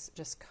is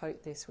just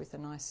coat this with a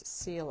nice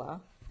sealer,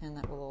 and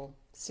that will all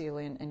seal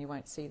in and you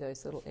won't see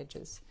those little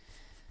edges.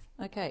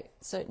 Okay,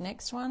 so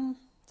next one,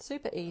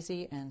 super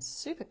easy and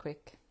super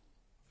quick.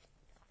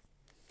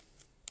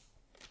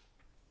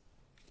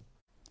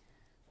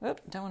 Oh,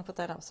 don't want to put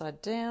that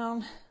upside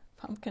down.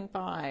 Pumpkin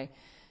pie.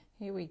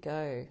 Here we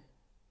go.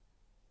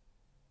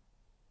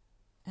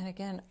 And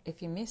again,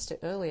 if you missed it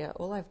earlier,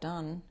 all I've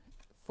done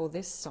for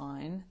this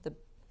sign,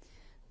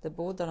 the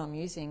board that I'm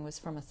using was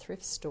from a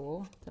thrift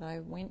store that I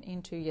went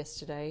into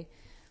yesterday.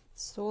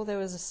 Saw there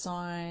was a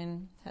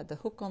sign, had the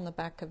hook on the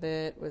back of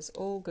it, was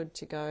all good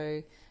to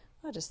go.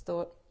 I just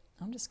thought,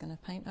 I'm just going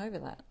to paint over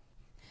that.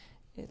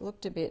 It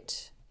looked a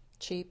bit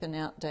cheap and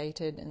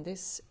outdated, and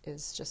this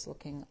is just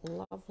looking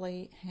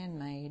lovely,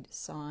 handmade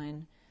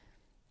sign,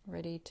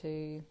 ready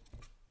to,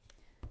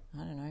 I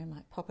don't know,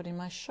 might pop it in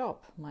my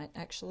shop, might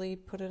actually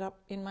put it up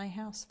in my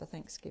house for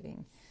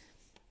Thanksgiving.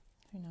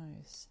 Who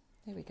knows?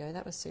 There we go.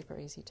 That was super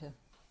easy to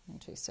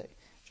into. So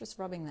just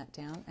rubbing that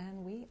down,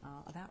 and we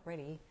are about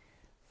ready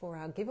for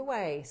our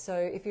giveaway. So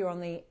if you're on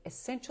the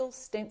Essential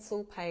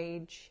Stencil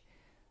page,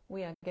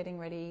 we are getting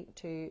ready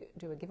to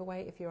do a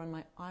giveaway. If you're on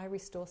my I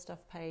Restore Stuff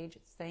page,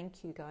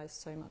 thank you guys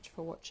so much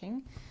for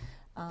watching.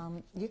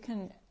 You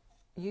can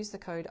use the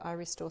code I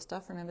Restore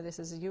Stuff. Remember, this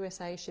is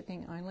USA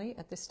shipping only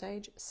at this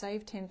stage.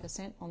 Save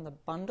 10% on the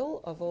bundle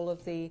of all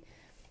of the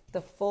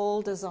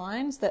fall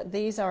designs that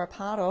these are a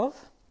part of,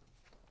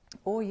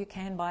 or you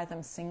can buy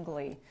them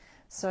singly.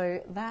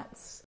 So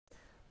that's,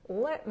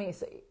 let me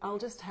see, I'll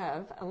just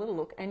have a little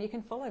look, and you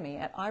can follow me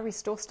at I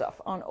Restore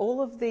Stuff on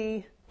all of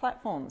the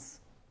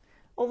platforms,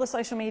 all the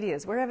social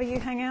medias, wherever you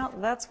hang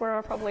out, that's where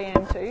I probably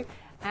am too,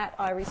 at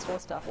I Restore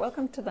Stuff.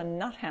 Welcome to the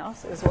Nut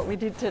House is what we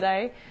did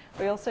today.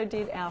 We also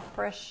did our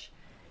fresh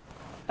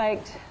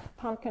baked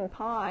pumpkin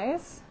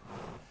pies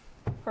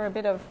for a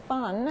bit of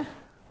fun.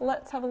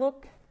 Let's have a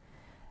look.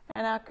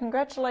 And our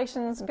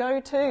congratulations go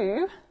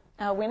to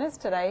our winners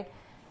today,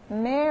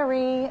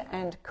 Mary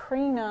and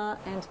Krina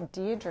and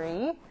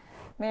Deirdre.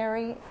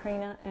 Mary,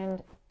 Krina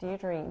and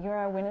Deirdre, you're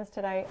our winners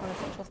today on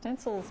Essential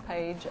Stencils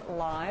page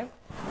live.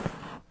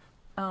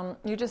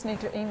 You just need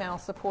to email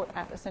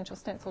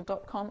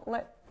support@essentialstencil.com.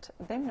 Let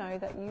them know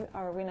that you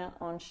are a winner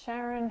on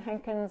Sharon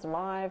Hankins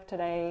live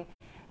today,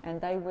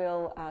 and they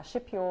will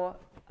ship your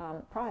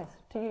prize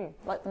to you.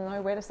 Let them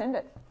know where to send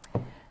it.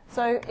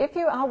 So if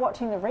you are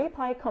watching the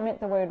replay, comment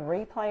the word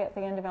replay at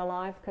the end of our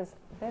live, because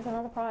there's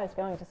another prize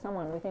going to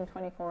someone within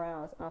 24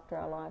 hours after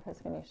our live has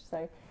finished.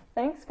 So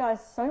thanks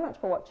guys so much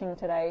for watching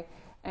today,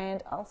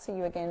 and I'll see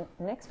you again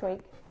next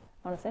week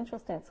on Essential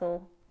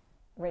Stencil,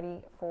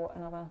 ready for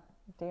another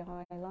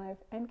DIY live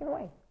and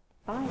giveaway.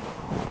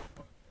 Bye.